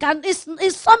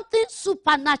 It's something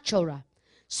supernatural.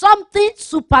 Something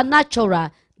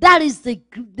supernatural. That is the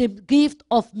gift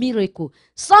of miracle.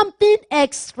 Something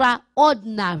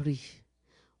extraordinary.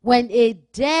 When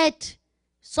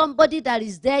somebody that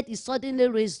is dead is suddenly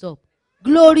raised up.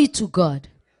 Glory to God.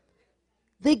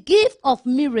 The gift of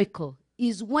miracle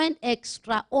is when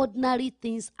extraordinary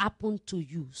things happen to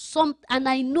you. And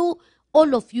I know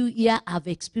all of you here have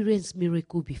experienced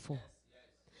miracle before.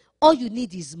 All you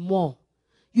need is more.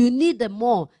 You need the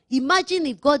more. Imagine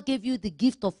if God gave you the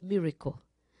gift of miracle.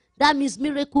 That means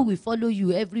miracle will follow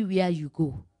you everywhere you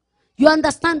go. You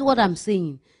understand what I'm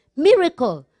saying?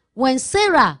 Miracle. When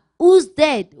Sarah, whose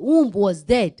womb was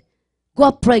dead,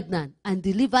 got pregnant and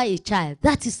delivered a child,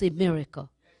 that is a miracle.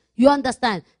 You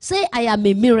understand? Say, I am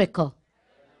a miracle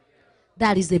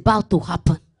that is about to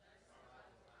happen.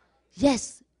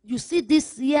 Yes, you see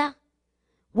this year,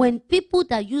 when people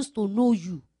that used to know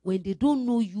you, when they don't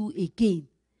know you again,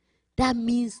 that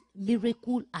means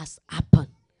miracle has happened.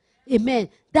 Amen.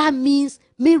 That means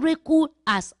miracle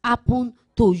has happened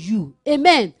to you.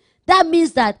 Amen. That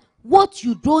means that what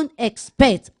you don't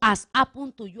expect has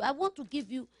happened to you. I want to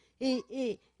give you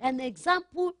an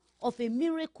example of a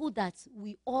miracle that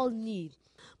we all need.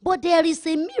 But there is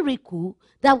a miracle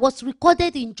that was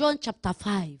recorded in John chapter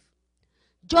 5.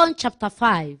 John chapter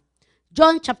 5.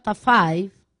 John chapter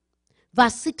 5,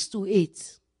 verse 6 to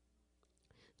 8.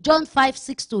 John 5,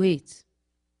 6 to 8.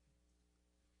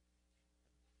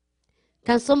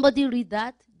 Can somebody read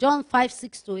that? John 5,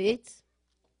 6 to 8.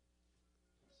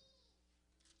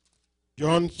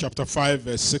 John chapter 5,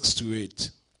 verse 6 to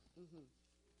 8.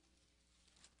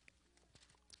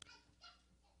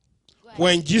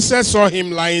 When Jesus saw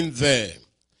him lying there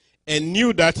and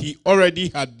knew that he already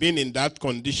had been in that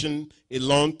condition a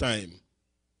long time,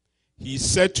 he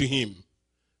said to him,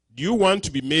 "Do you want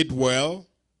to be made well?"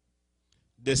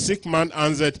 The sick man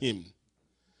answered him,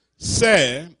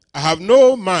 "Sir, I have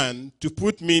no man to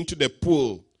put me into the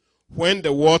pool when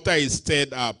the water is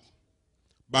stirred up.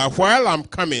 But while I'm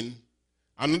coming,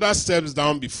 another steps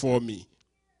down before me."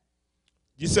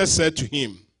 Jesus said to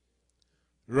him,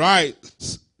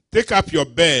 "Rise, take up your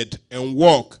bed and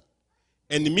walk."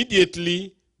 And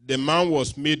immediately the man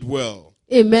was made well.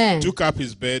 Amen. Took up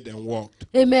his bed and walked.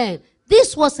 Amen.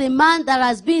 This was a man that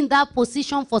has been in that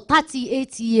position for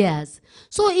 38 years.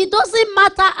 So it doesn't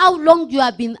matter how long you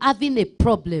have been having a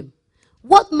problem.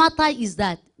 What matters is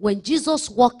that when Jesus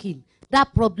walks in,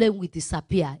 that problem will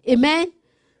disappear. Amen.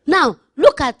 Now,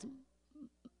 look at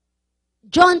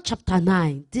John chapter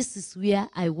 9. This is where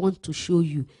I want to show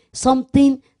you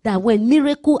something that when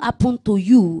miracle happened to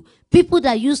you, people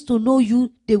that used to know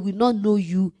you, they will not know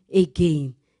you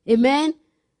again. Amen.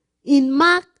 In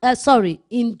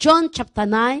John chapter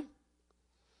 9,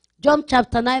 John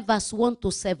chapter 9, verse 1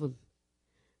 to 7.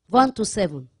 1 to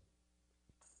 7.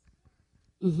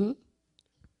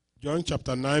 John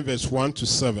chapter 9, verse 1 to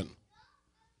 7.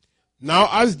 Now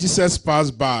as Jesus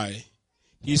passed by,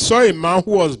 he saw a man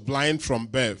who was blind from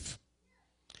birth.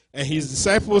 And his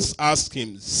disciples asked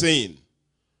him, saying,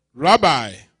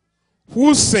 "Rabbi,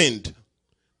 who sinned,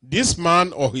 this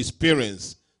man or his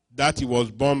parents, that he was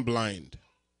born blind?"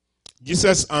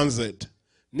 Jesus answered,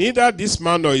 "Neither this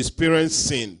man nor his parents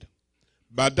sinned,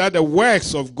 but that the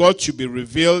works of God should be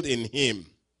revealed in him.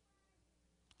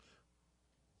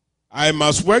 I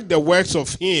must work the works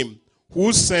of him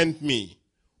who sent me,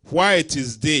 while it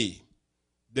is day.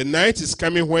 The night is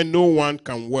coming when no one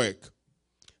can work.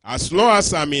 As long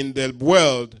as I'm in the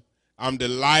world, I'm the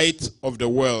light of the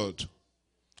world."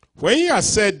 When he had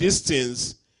said these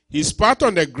things, he spat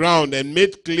on the ground and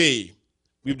made clay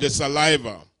with the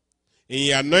saliva. And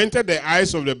he anointed the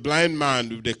eyes of the blind man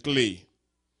with the clay.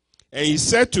 And he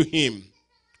said to him,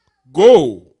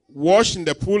 "Go, wash in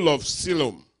the pool of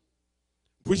Siloam,"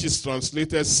 which is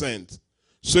translated sent.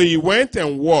 So he went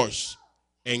and washed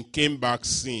and came back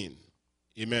seeing.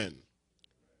 Amen.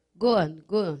 Go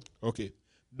on. Okay.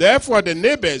 Therefore the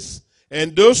neighbors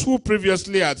and those who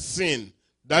previously had seen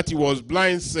that he was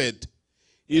blind said,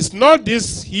 "Is not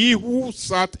this he who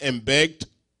sat and begged?"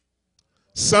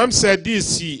 Some said,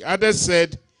 "This he." Others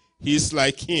said, "He is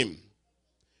like him."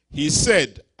 He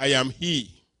said, "I am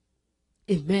he."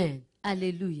 Amen.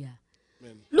 Hallelujah.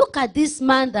 Amen. Look at this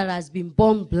man that has been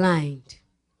born blind.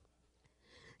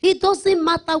 It doesn't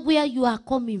matter where you are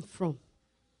coming from.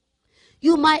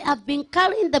 You might have been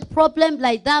carrying the problem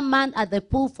like that man at the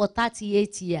pool for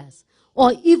 38 years,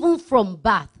 or even from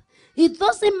birth. It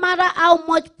doesn't matter how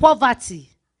much poverty,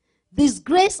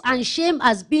 disgrace, and shame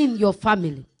has been in your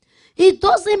family. It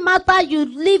doesn't matter you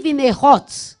live in a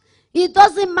hut. It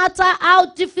doesn't matter how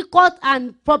difficult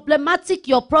and problematic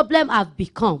your problem have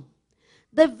become.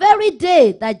 The very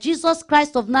day that Jesus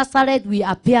Christ of Nazareth will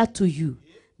appear to you,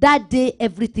 that day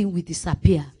everything will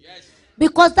disappear. Yes.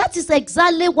 Because that is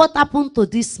exactly what happened to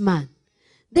this man.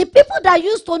 The people that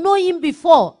used to know him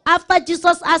before, after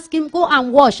Jesus asked him, "Go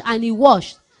and wash," and he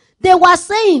washed, they were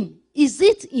saying, "Is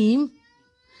it him?"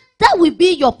 That will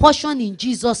be your portion in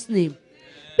Jesus' name.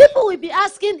 People will be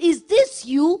asking, "Is this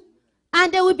you?"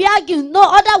 And they will be arguing. No,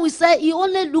 other will say, "He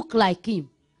only look like him."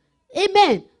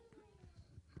 Amen.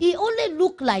 He only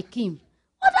look like him.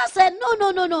 Others said,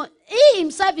 no. He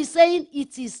himself is saying,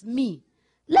 "It is me."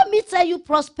 Let me tell you,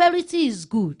 prosperity is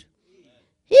good.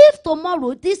 If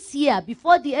tomorrow, this year,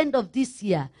 before the end of this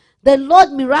year, the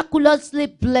Lord miraculously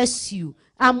bless you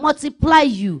and multiply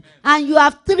you, and you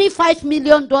have $5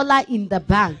 million in the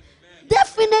bank,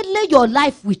 definitely your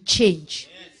life will change.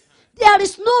 There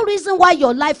is no reason why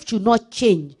your life should not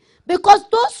change. Because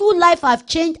those whose life have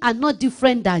changed are not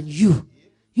different than you.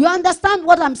 You understand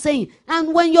what I'm saying?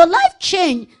 And when your life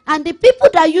change, and the people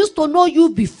that used to know you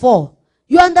before,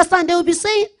 you understand, they will be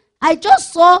saying, I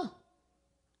just saw,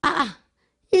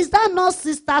 is that not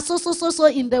sister so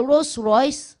in the Rolls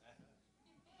Royce?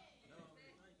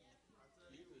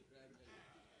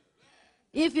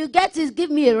 If you get it, give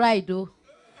me a ride, though.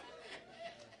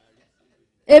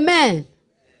 Amen.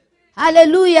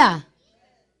 Hallelujah.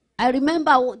 I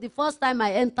remember the first time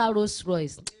I entered Rolls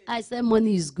Royce, I said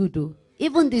money is good, though.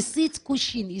 Even the seat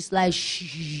cushion is like,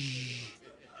 shh.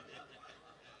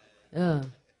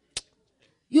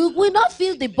 You will not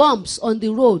feel the bumps on the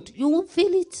road. You won't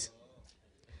feel it.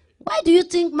 Why do you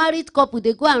think married couple,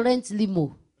 they go and rent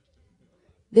limo?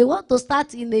 They want to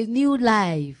start in a new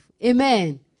life.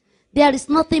 Amen. There is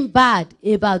nothing bad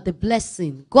about the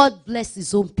blessing. God bless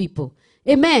his own people.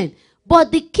 Amen.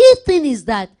 But the key thing is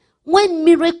that when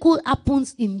miracle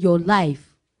happens in your life,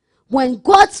 when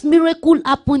God's miracle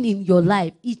happens in your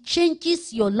life, it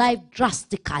changes your life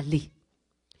drastically.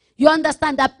 You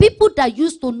understand that people that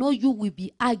used to know you will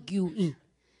be arguing.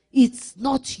 It's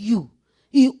not you.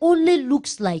 It only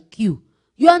looks like you.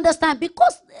 You understand?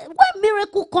 Because when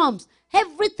miracle comes,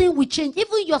 everything will change.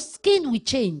 Even your skin will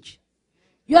change.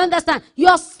 You understand?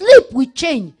 Your sleep will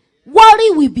change. Worry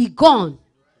will be gone.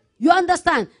 You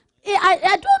understand?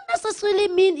 I don't necessarily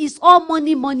mean it's all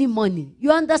money, money, money.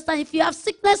 You understand? If you have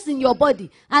sickness in your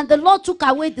body and the Lord took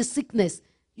away the sickness,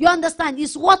 you understand?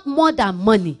 It's worth more than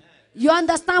money. You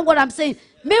understand what I'm saying?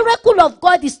 Miracle of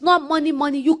God is not money,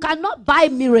 money. You cannot buy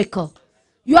miracle.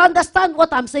 You understand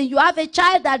what I'm saying? You have a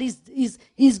child that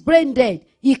is brain dead.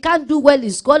 He can't do well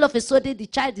in school. All of a sudden, the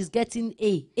child is getting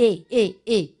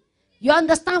A. You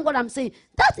understand what I'm saying?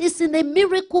 That is in a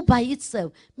miracle by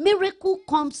itself. Miracle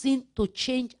comes in to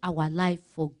change our life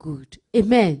for good.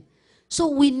 Amen. So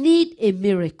we need a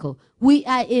miracle. We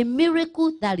are a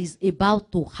miracle that is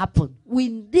about to happen.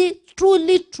 We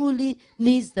truly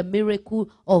needs the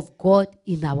miracle of God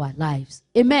in our lives.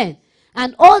 Amen.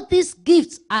 And all these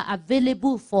gifts are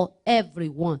available for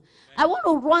everyone. I want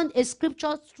to run a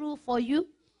scripture through for you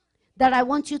that I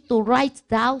want you to write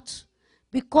down,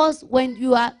 because when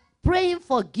you are praying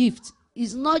for gifts,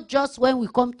 it's not just when we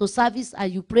come to service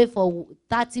and you pray for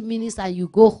 30 minutes and you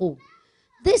go home.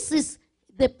 This is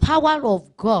the power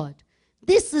of God.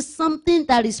 This is something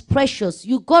that is precious.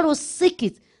 You got to seek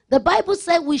it. The Bible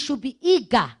said we should be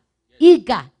eager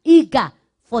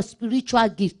for spiritual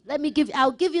gifts.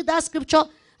 I'll give you that scripture,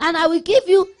 and I will give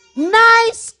you 9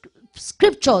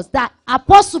 scriptures that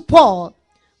Apostle Paul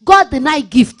got the 9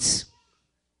 gifts.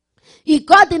 He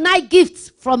got the 9 gifts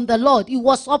from the Lord. He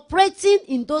was operating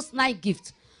in those 9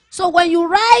 gifts. So when you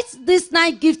write these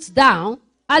 9 gifts down,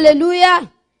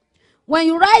 hallelujah, when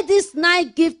you write this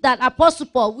 9 gifts that Apostle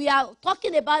Paul, we are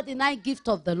talking about the 9 gifts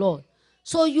of the Lord.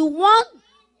 So you want,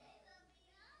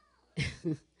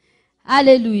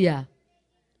 hallelujah,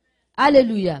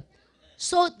 hallelujah.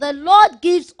 So the Lord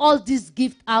gives all these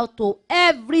gifts out to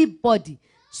everybody.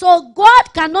 So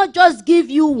God cannot just give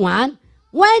you one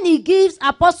when he gives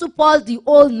Apostle Paul the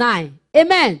whole 9.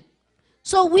 Amen.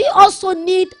 So we also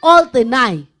need all the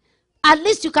 9. At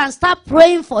least you can start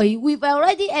praying for it. We've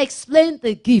already explained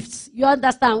the gifts. You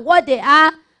understand what they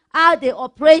are, how they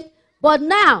operate. But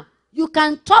now you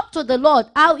can talk to the Lord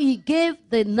how he gave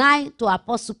the 9 to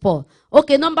Apostle Paul.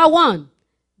 Okay, number 1.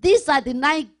 These are the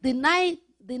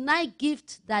 9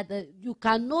 gifts that you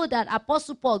can know that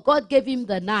Apostle Paul, God gave him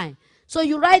the 9. So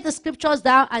you write the scriptures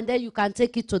down and then you can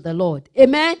take it to the Lord.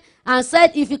 Amen. And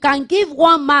said, if you can give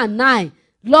one man 9,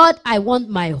 Lord, I want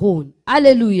my own.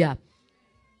 Hallelujah.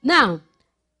 Now,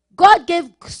 God gave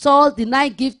Saul the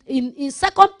 9 gifts in 2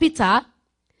 Peter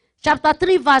chapter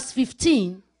 3 verse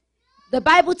 15. The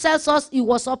Bible tells us he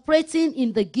was operating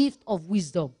in the gift of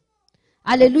wisdom.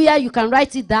 Hallelujah. You can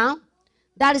write it down.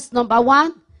 That is number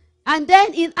 1. And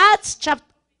then in Acts chapter,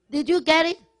 did you get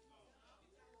it?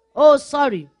 Oh,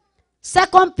 sorry.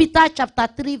 2 Peter chapter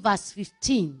 3 verse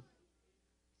 15.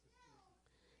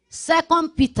 2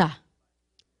 Peter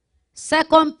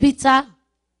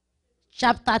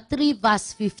chapter 3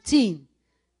 verse 15.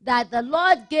 That the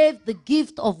Lord gave the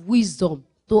gift of wisdom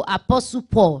to Apostle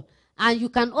Paul. And you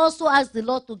can also ask the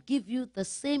Lord to give you the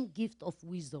same gift of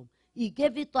wisdom. He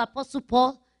gave it to Apostle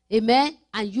Paul. Amen.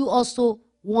 And you also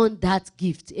want that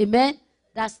gift. Amen.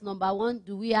 That's number 1.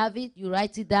 Do we have it? You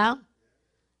write it down.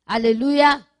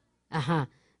 Hallelujah.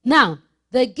 Now,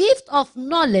 the gift of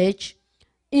knowledge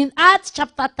in Acts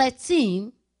chapter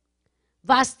 13,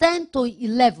 verse 10 to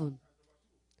 11.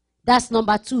 That's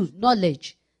number 2,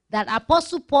 knowledge. That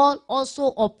Apostle Paul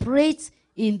also operates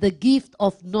in the gift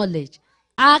of knowledge.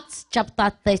 Acts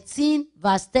chapter 13,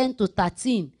 verse 10 to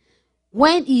 13.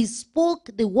 when he spoke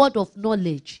the word of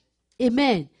knowledge.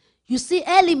 Amen. You see,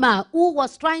 Elima, who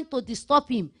was trying to disturb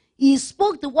him, he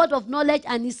spoke the word of knowledge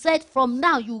and he said, from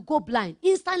now you go blind.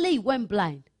 Instantly he went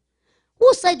blind.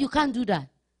 Who said you can't do that?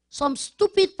 Some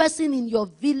stupid person in your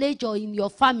village or in your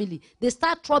family, they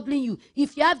start troubling you.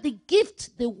 If you have the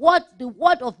gift, the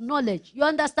word of knowledge, you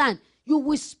understand? You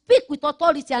will speak with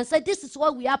authority and say, this is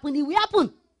what will happen. It will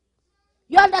happen.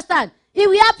 You understand? It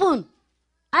will happen.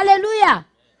 Hallelujah.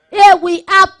 It will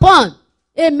happen.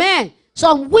 Amen.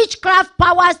 Some witchcraft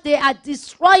powers, they are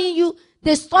destroying you,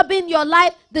 disturbing your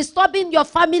life, disturbing your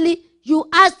family. You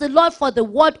ask the Lord for the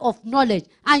word of knowledge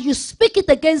and you speak it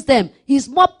against them. He's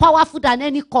more powerful than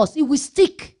any cause. It will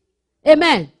stick.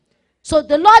 Amen. So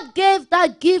the Lord gave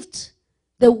that gift,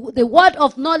 the word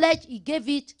of knowledge, he gave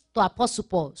it to Apostle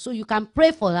Paul. So you can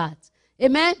pray for that.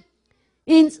 Amen.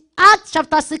 In Acts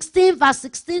chapter 16, verse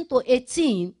 16 to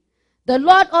 18, the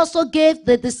Lord also gave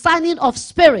the discerning of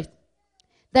spirit.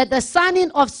 The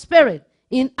discerning of spirit.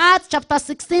 In Acts chapter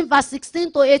 16, verse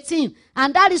 16 to 18.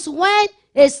 And that is when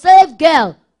a saved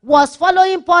girl was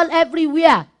following Paul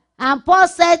everywhere. And Paul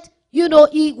said, you know,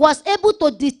 he was able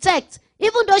to detect,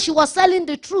 even though she was telling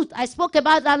the truth. I spoke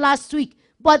about that last week.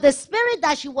 But the spirit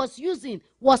that she was using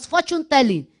was fortune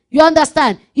telling. You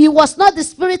understand? It was not the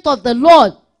spirit of the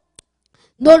Lord.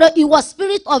 No, it was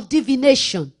spirit of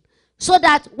divination. So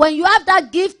that when you have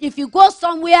that gift, if you go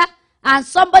somewhere and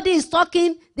somebody is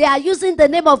talking, they are using the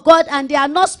name of God and they are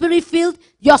not spirit-filled,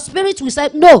 your spirit will say,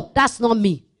 no, that's not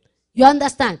me. You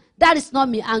understand? That is not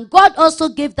me. And God also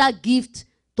gave that gift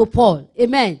to Paul.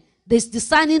 Amen. This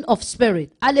discerning of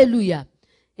spirit. Hallelujah.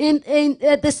 In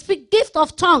the gift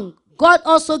of tongue, God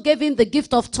also gave him the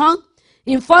gift of tongue.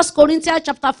 In 1 Corinthians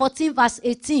chapter 14, verse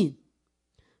 18.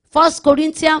 1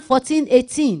 Corinthians 14,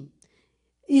 18.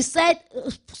 He said,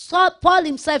 Paul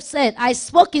himself said, I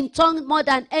spoke in tongue more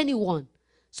than anyone.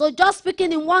 So just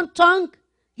speaking in one tongue,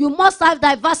 you must have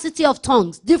diversity of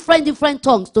tongues, different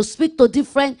tongues, to speak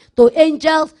to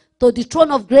angels, to the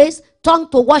throne of grace, tongue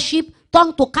to worship,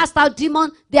 tongue to cast out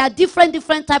demons. There are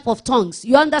different1 of tongues.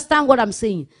 You understand what I'm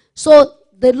saying? So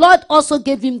the Lord also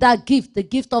gave him that gift, the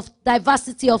gift of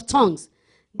diversity of tongues.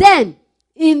 Then,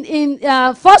 in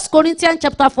 1 Corinthians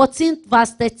chapter 14,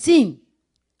 verse 13,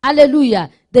 hallelujah,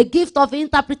 the gift of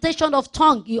interpretation of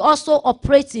tongue, he also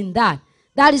operates in that.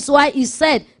 That is why he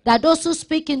said that those who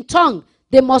speak in tongue,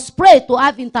 they must pray to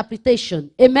have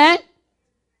interpretation. Amen?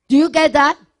 Do you get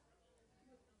that?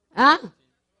 Huh?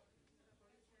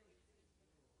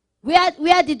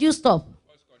 Where did you stop?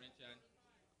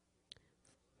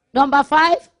 Number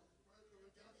 5?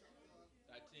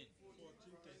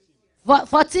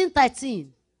 14:13.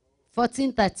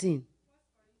 14:13.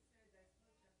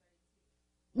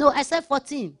 No, I said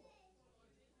 14.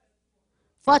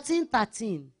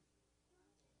 14:13.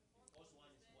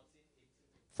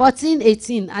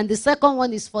 14:18. And the second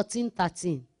one is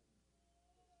 14:13.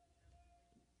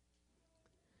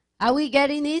 Are we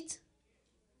getting it?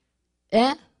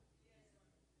 Eh?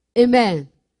 Amen.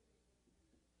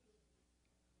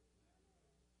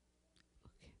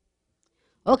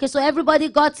 Okay, so everybody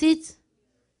got it?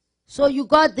 So you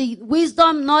got the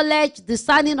wisdom, knowledge,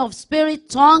 discerning of spirit,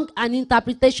 tongue, and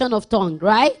interpretation of tongue,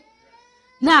 right?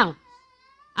 Now,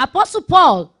 Apostle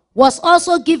Paul was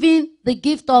also given the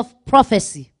gift of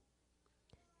prophecy.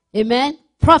 Amen?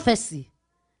 Prophecy.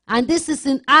 And this is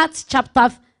in Acts chapter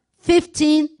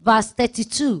 15, verse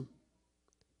 32.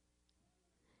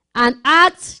 And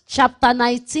Acts chapter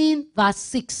 19, verse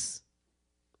 6.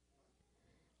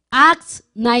 Acts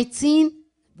 19,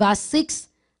 verse 6.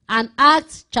 And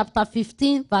Acts chapter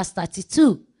 15, verse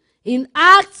 32. In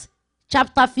Acts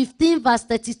chapter 15, verse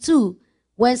 32,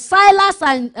 when Silas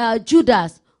and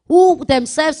Judas, who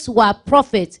themselves were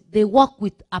prophets, they walked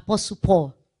with Apostle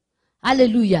Paul.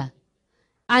 Hallelujah.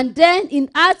 And then in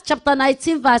Acts chapter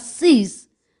 19, verse 6,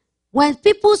 when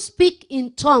people speak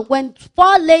in tongue, when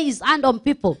Paul lay his hand on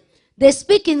people, they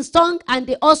speak in tongue and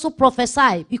they also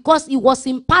prophesy because he was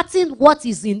imparting what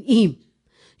is in him.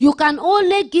 You can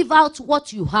only give out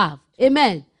what you have.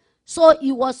 Amen. So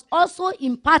he was also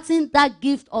imparting that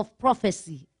gift of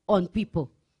prophecy on people.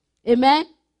 Amen.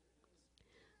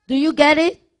 Do you get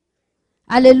it?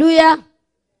 Hallelujah.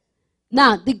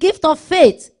 Now, the gift of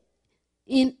faith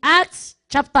in Acts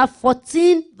chapter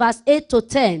 14, verse 8 to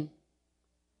 10.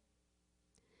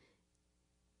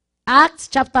 Acts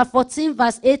chapter 14,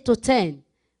 verse 8 to 10.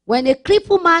 When a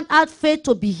crippled man had faith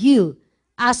to be healed,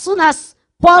 as soon as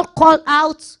Paul called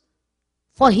out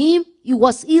for him, he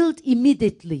was healed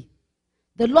immediately.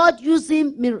 The Lord used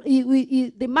him,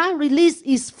 the man released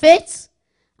his faith,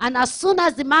 and as soon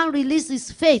as the man released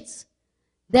his faith,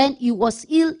 then he was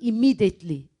healed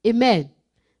immediately. Amen.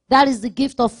 That is the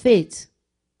gift of faith.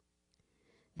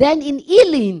 Then in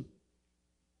healing,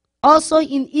 also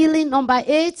in healing, number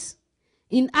 8,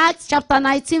 in Acts chapter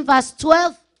 19, verse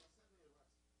 12.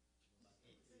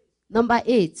 Number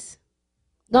 8.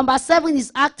 Number 7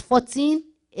 is Act 14,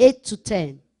 8 to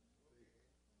 10.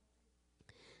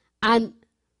 And,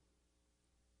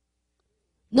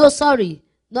 no, sorry.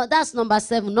 No, that's number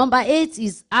 7. Number 8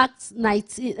 is Acts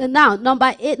 19. Now,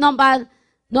 number 8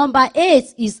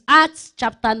 is Acts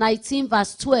chapter 19,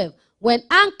 verse 12. When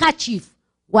handkerchief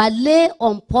were laid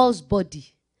on Paul's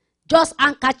body, just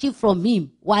handkerchief from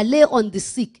him were laid on the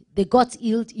sick, they got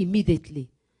healed immediately.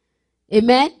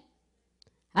 Amen?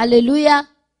 Hallelujah.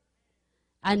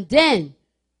 And then,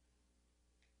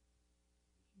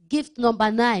 gift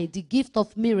number 9, the gift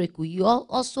of miracle. You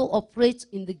also operate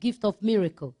in the gift of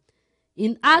miracle.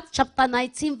 In Acts chapter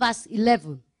 19, verse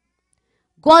 11,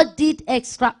 God did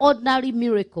extraordinary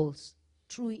miracles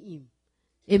through him.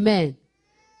 Amen.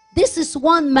 This is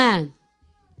one man.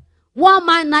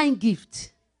 9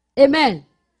 gifts. Amen.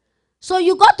 So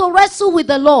you got to wrestle with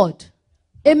the Lord.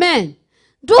 Amen.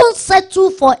 Don't settle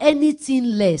for anything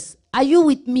less. Are you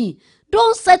with me?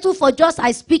 Don't settle for just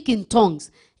I speak in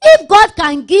tongues. If God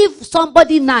can give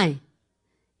somebody 9,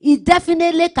 he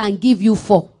definitely can give you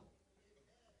 4.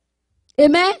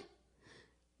 Amen.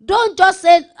 Don't just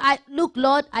say, look,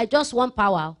 Lord, I just want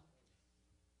power.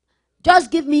 Just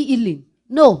give me healing.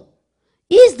 No.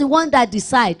 He's the one that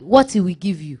decides what he will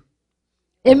give you.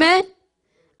 Amen.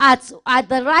 At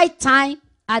the right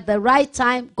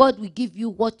time, God will give you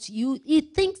what he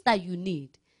thinks that you need.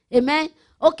 Amen.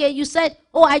 Okay, you said,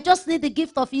 oh, I just need the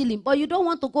gift of healing, but you don't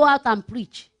want to go out and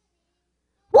preach.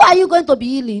 Who are you going to be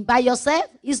healing? By yourself?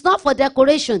 It's not for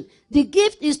decoration. The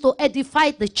gift is to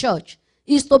edify the church.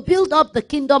 Is to build up the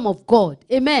kingdom of God.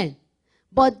 Amen.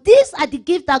 But these are the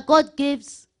gifts that God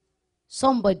gives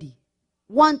somebody.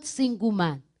 One single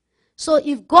man. So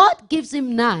if God gives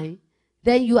him 9,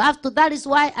 then you have to, that is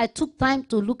why I took time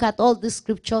to look at all the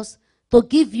scriptures to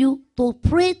give you, to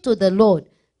pray to the Lord.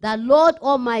 That Lord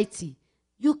Almighty,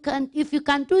 if you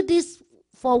can do this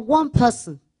for one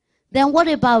person, then what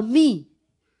about me?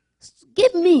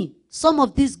 Give me some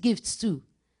of these gifts too.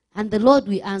 And the Lord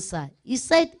will answer. He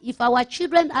said, if our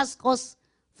children ask us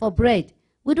for bread,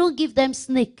 we don't give them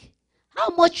snake. How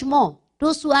much more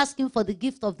those who ask him for the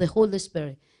gift of the Holy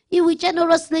Spirit? He will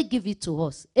generously give it to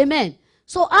us. Amen.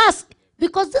 So ask,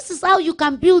 because this is how you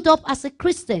can build up as a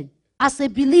Christian, as a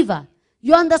believer.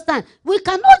 You understand? We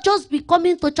cannot just be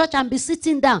coming to church and be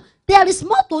sitting down. There is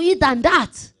more to it than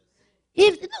that.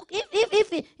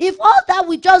 If all that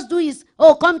we just do is,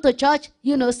 oh, come to church,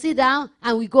 sit down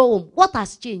and we go home. What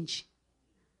has changed?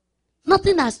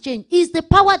 Nothing has changed. It's the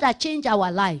power that changed our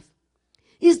life.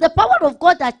 It's the power of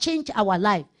God that changed our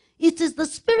life. It is the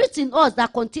Spirit in us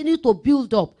that continue to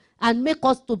build up and make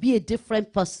us to be a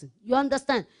different person. You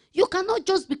understand? You cannot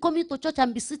just be coming to church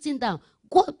and be sitting down.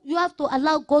 God, you have to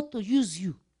allow God to use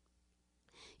you.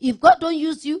 If God don't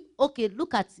use you, okay,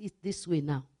 look at it this way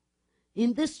now.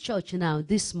 In this church now,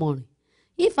 this morning,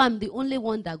 if I'm the only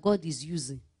one that God is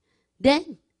using,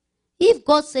 then if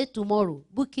God said tomorrow,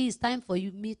 Buki, it's time for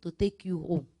me to take you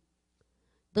home,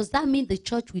 does that mean the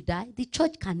church will die? The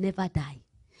church can never die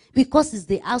because it's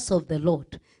the house of the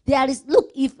Lord.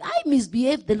 Look, if I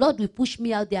misbehave, the Lord will push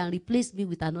me out there and replace me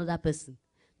with another person.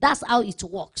 That's how it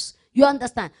works. You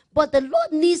understand? But the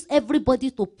Lord needs everybody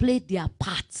to play their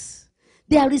parts.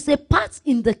 There is a part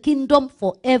in the kingdom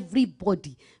for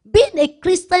everybody. Being a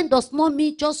Christian does not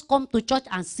mean just come to church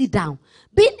and sit down.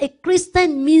 Being a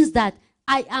Christian means that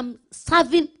I am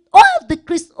serving all of the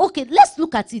Christians. Okay, let's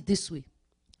look at it this way.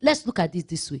 Let's look at it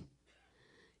this way.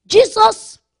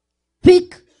 Jesus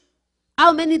picked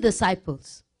how many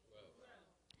disciples?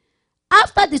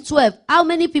 After the 12, how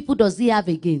many people does he have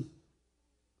again?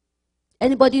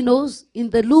 Anybody knows? In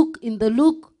the Luke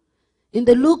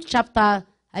chapter,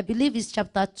 I believe it's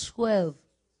chapter 12.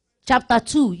 Chapter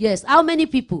 2, yes. How many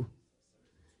people?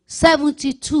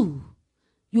 72.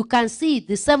 You can see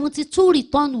the 72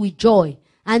 returned with joy.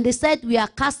 And they said, we are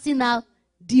casting out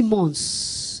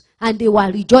demons. And they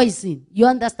were rejoicing. You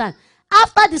understand?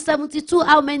 After the 72,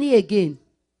 how many again?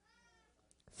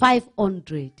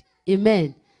 500.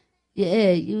 Amen.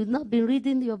 Yeah, you've not been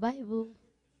reading your Bible.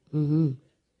 Mm-hmm.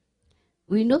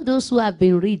 We know those who have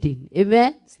been reading.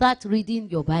 Amen. Start reading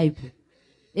your Bible.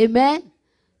 Amen.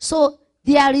 So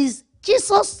there is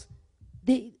Jesus,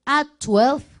 they had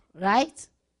 12, right?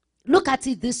 Look at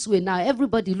it this way now.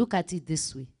 Everybody look at it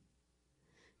this way.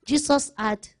 Jesus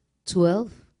had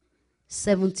 12,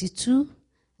 72,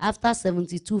 after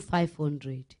 72,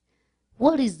 500.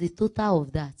 What is the total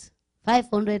of that?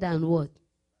 500 and what?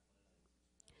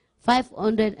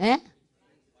 500,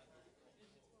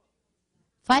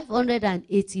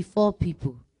 584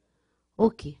 people.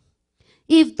 Okay.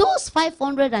 If those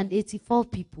 584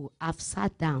 people have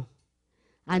sat down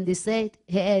and they said,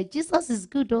 hey, Jesus is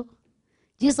good, oh.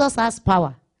 Jesus has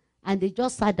power. And they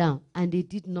just sat down and they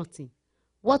did nothing.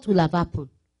 What will have happened?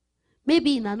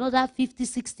 Maybe in another 50,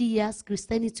 60 years,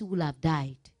 Christianity will have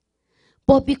died.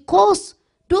 But because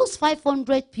those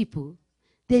 500 people,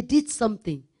 they did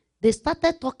something. They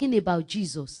started talking about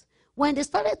Jesus. When they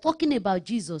started talking about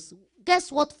Jesus,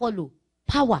 guess what followed?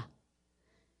 Power.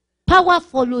 Power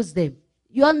follows them.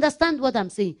 You understand what I'm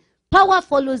saying? Power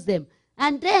follows them.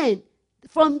 And then,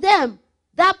 from them,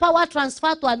 that power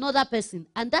transferred to another person.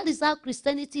 And that is how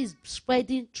Christianity is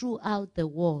spreading throughout the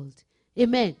world.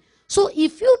 Amen. So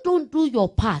if you don't do your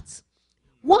part,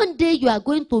 one day you are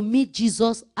going to meet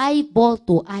Jesus eyeball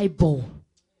to eyeball.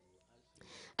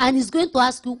 And he's going to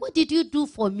ask you, what did you do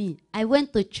for me? I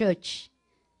went to church.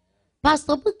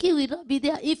 Pastor Buki will not be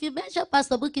there. If you mention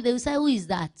Pastor Buki, they will say, who is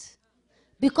that?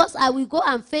 Because I will go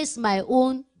and face my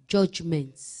own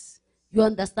judgments. You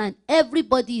understand?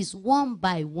 Everybody is one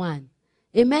by one.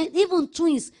 Amen? Even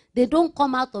twins, they don't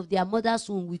come out of their mother's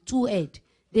womb with two heads.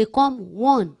 They come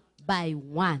one by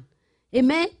one.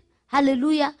 Amen?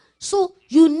 Hallelujah. So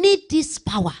you need this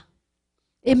power.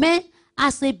 Amen?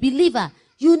 As a believer,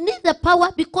 you need the power,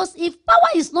 because if power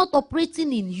is not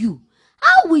operating in you,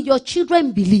 how will your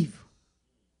children believe?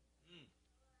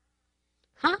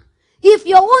 Huh? If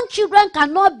your own children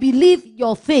cannot believe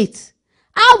your faith,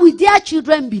 how will their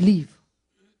children believe?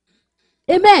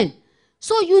 Amen.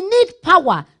 So you need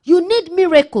power. You need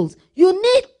miracles. You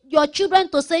need your children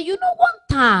to say, you know, one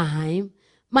time,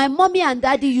 my mommy and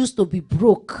daddy used to be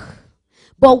broke.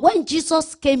 But when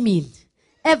Jesus came in,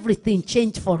 everything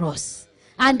changed for us.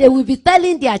 And they will be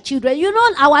telling their children, you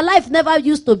know, our life never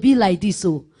used to be like this.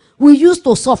 So we used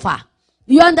to suffer.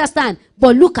 You understand?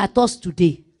 But look at us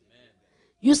today.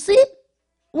 You see,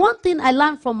 one thing I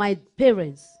learned from my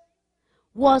parents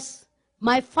was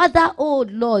my father, oh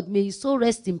Lord, may his soul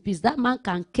rest in peace. That man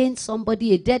can cane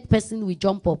somebody, a dead person will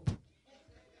jump up.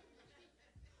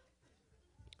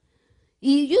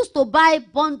 He used to buy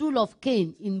bundle of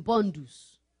cane in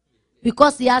bundles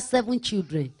because he has 7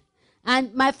 children.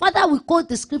 And my father will quote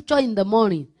the scripture in the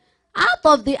morning. Out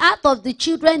of the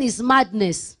children is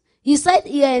madness. He said,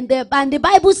 yeah, and the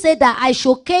Bible said that I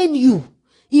shall cane you.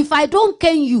 If I don't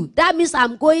cane you, that means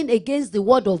I'm going against the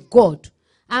word of God.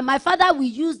 And my father will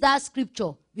use that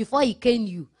scripture before he cane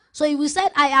you. So he will say,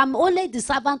 I am only the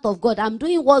servant of God. I'm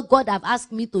doing what God have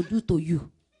asked me to do to you.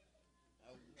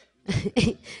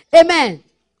 Amen.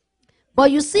 But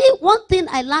you see, one thing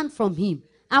I learned from him,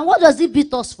 and what does he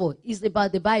beat us for? Is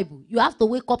about the Bible. You have to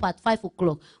wake up at 5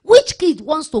 o'clock. Which kid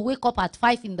wants to wake up at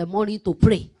 5 in the morning to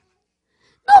pray?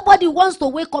 Nobody wants to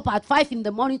wake up at 5 in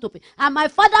the morning to pray. And my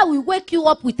father will wake you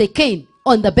up with a cane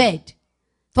on the bed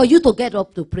for you to get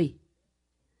up to pray.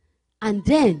 And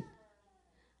then,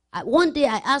 one day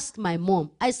I asked my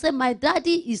mom, I said, my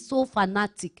daddy is so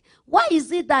fanatic. Why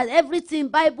is it that everything,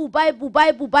 Bible, Bible,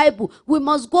 Bible, Bible, we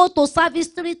must go to service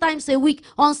 3 times a week?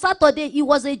 On Saturday, it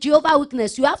was a Jehovah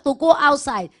Witness. You have to go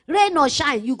outside. Rain or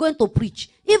shine, you're going to preach.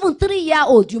 Even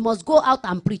 3-year-old, you must go out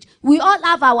and preach. We all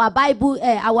have our Bible,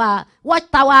 our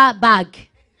watchtower bag.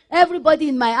 Everybody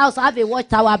in my house have a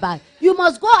watchtower bag. You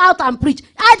must go out and preach.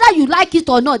 Either you like it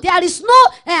or not. There is no,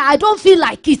 I don't feel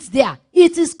like it there.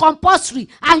 It is compulsory.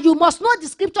 And you must know the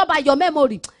scripture by your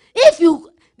memory.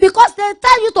 Because they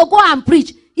tell you to go and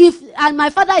preach. And my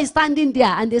father is standing there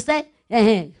and they say,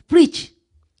 preach.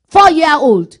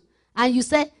 4-year-old. And you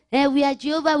say, we are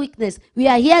Jehovah Witness. We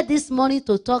are here this morning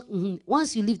to talk.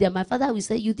 Once you leave there, my father will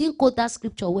say, you didn't quote that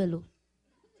scripture well. Oh.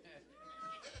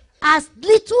 As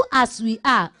little as we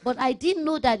are, but I didn't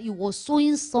know that it was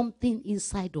sowing something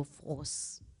inside of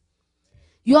us.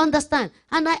 You understand?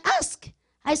 And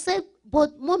I said,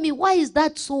 but mommy, why is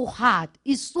that so hard?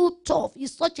 It's so tough.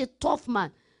 He's such a tough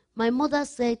man. My mother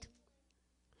said,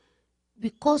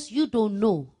 because you don't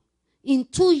know. In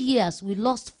 2 years, we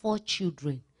lost 4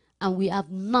 children, and we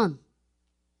have none.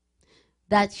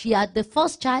 That she had the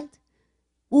first child,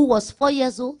 who was 4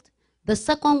 years old. The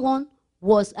second one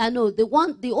was,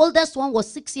 the oldest one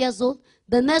was 6 years old.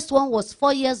 The next one was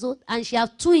 4 years old. And she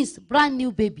had twins, brand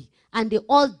new baby. And they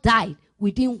all died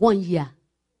within 1 year.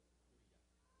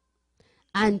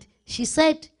 And she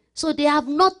said, so they have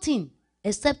nothing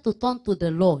except to turn to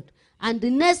the Lord. And the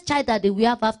next child that they will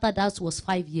have after that was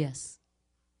 5 years.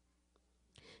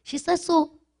 She said,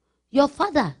 so your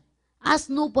father has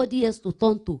nobody else to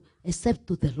turn to except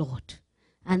to the Lord.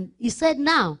 And he said,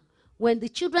 now, when the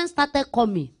children started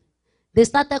coming, they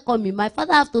started coming. My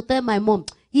father have to tell my mom,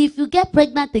 If you get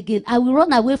pregnant again, I will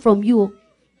run away from you.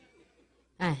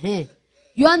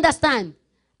 You understand?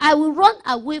 I will run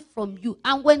away from you.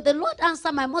 And when the Lord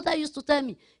answered, my mother used to tell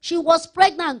me, she was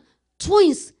pregnant,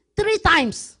 twins, 3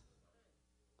 times.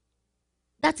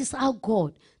 That is how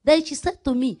God. Then she said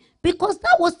to me, because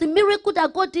that was the miracle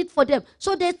that God did for them.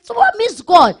 So they promised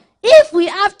God, if we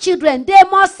have children, they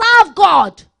must serve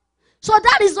God. So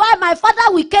that is why my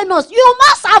father will cane us. You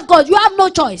must serve God. You have no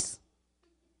choice.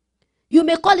 You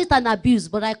may call it an abuse,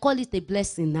 but I call it a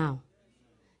blessing now.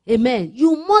 Amen.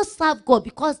 You must serve God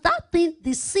because that thing,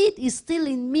 the seed is still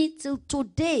in me till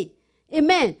today.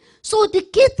 Amen. So the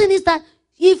key thing is that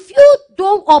if you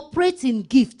don't operate in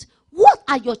gift, what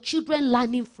are your children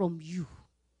learning from you?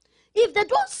 If they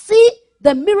don't see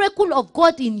the miracle of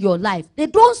God in your life, they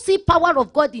don't see power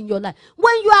of God in your life.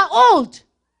 When you are old,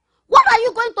 what are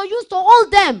you going to use to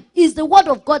hold them? Is the word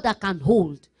of God that can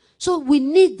hold. So we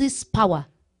need this power.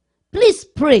 Please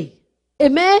pray.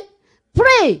 Amen.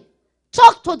 Pray.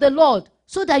 Talk to the Lord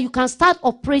so that you can start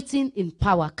operating in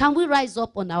power. Can we rise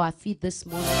up on our feet this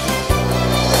morning?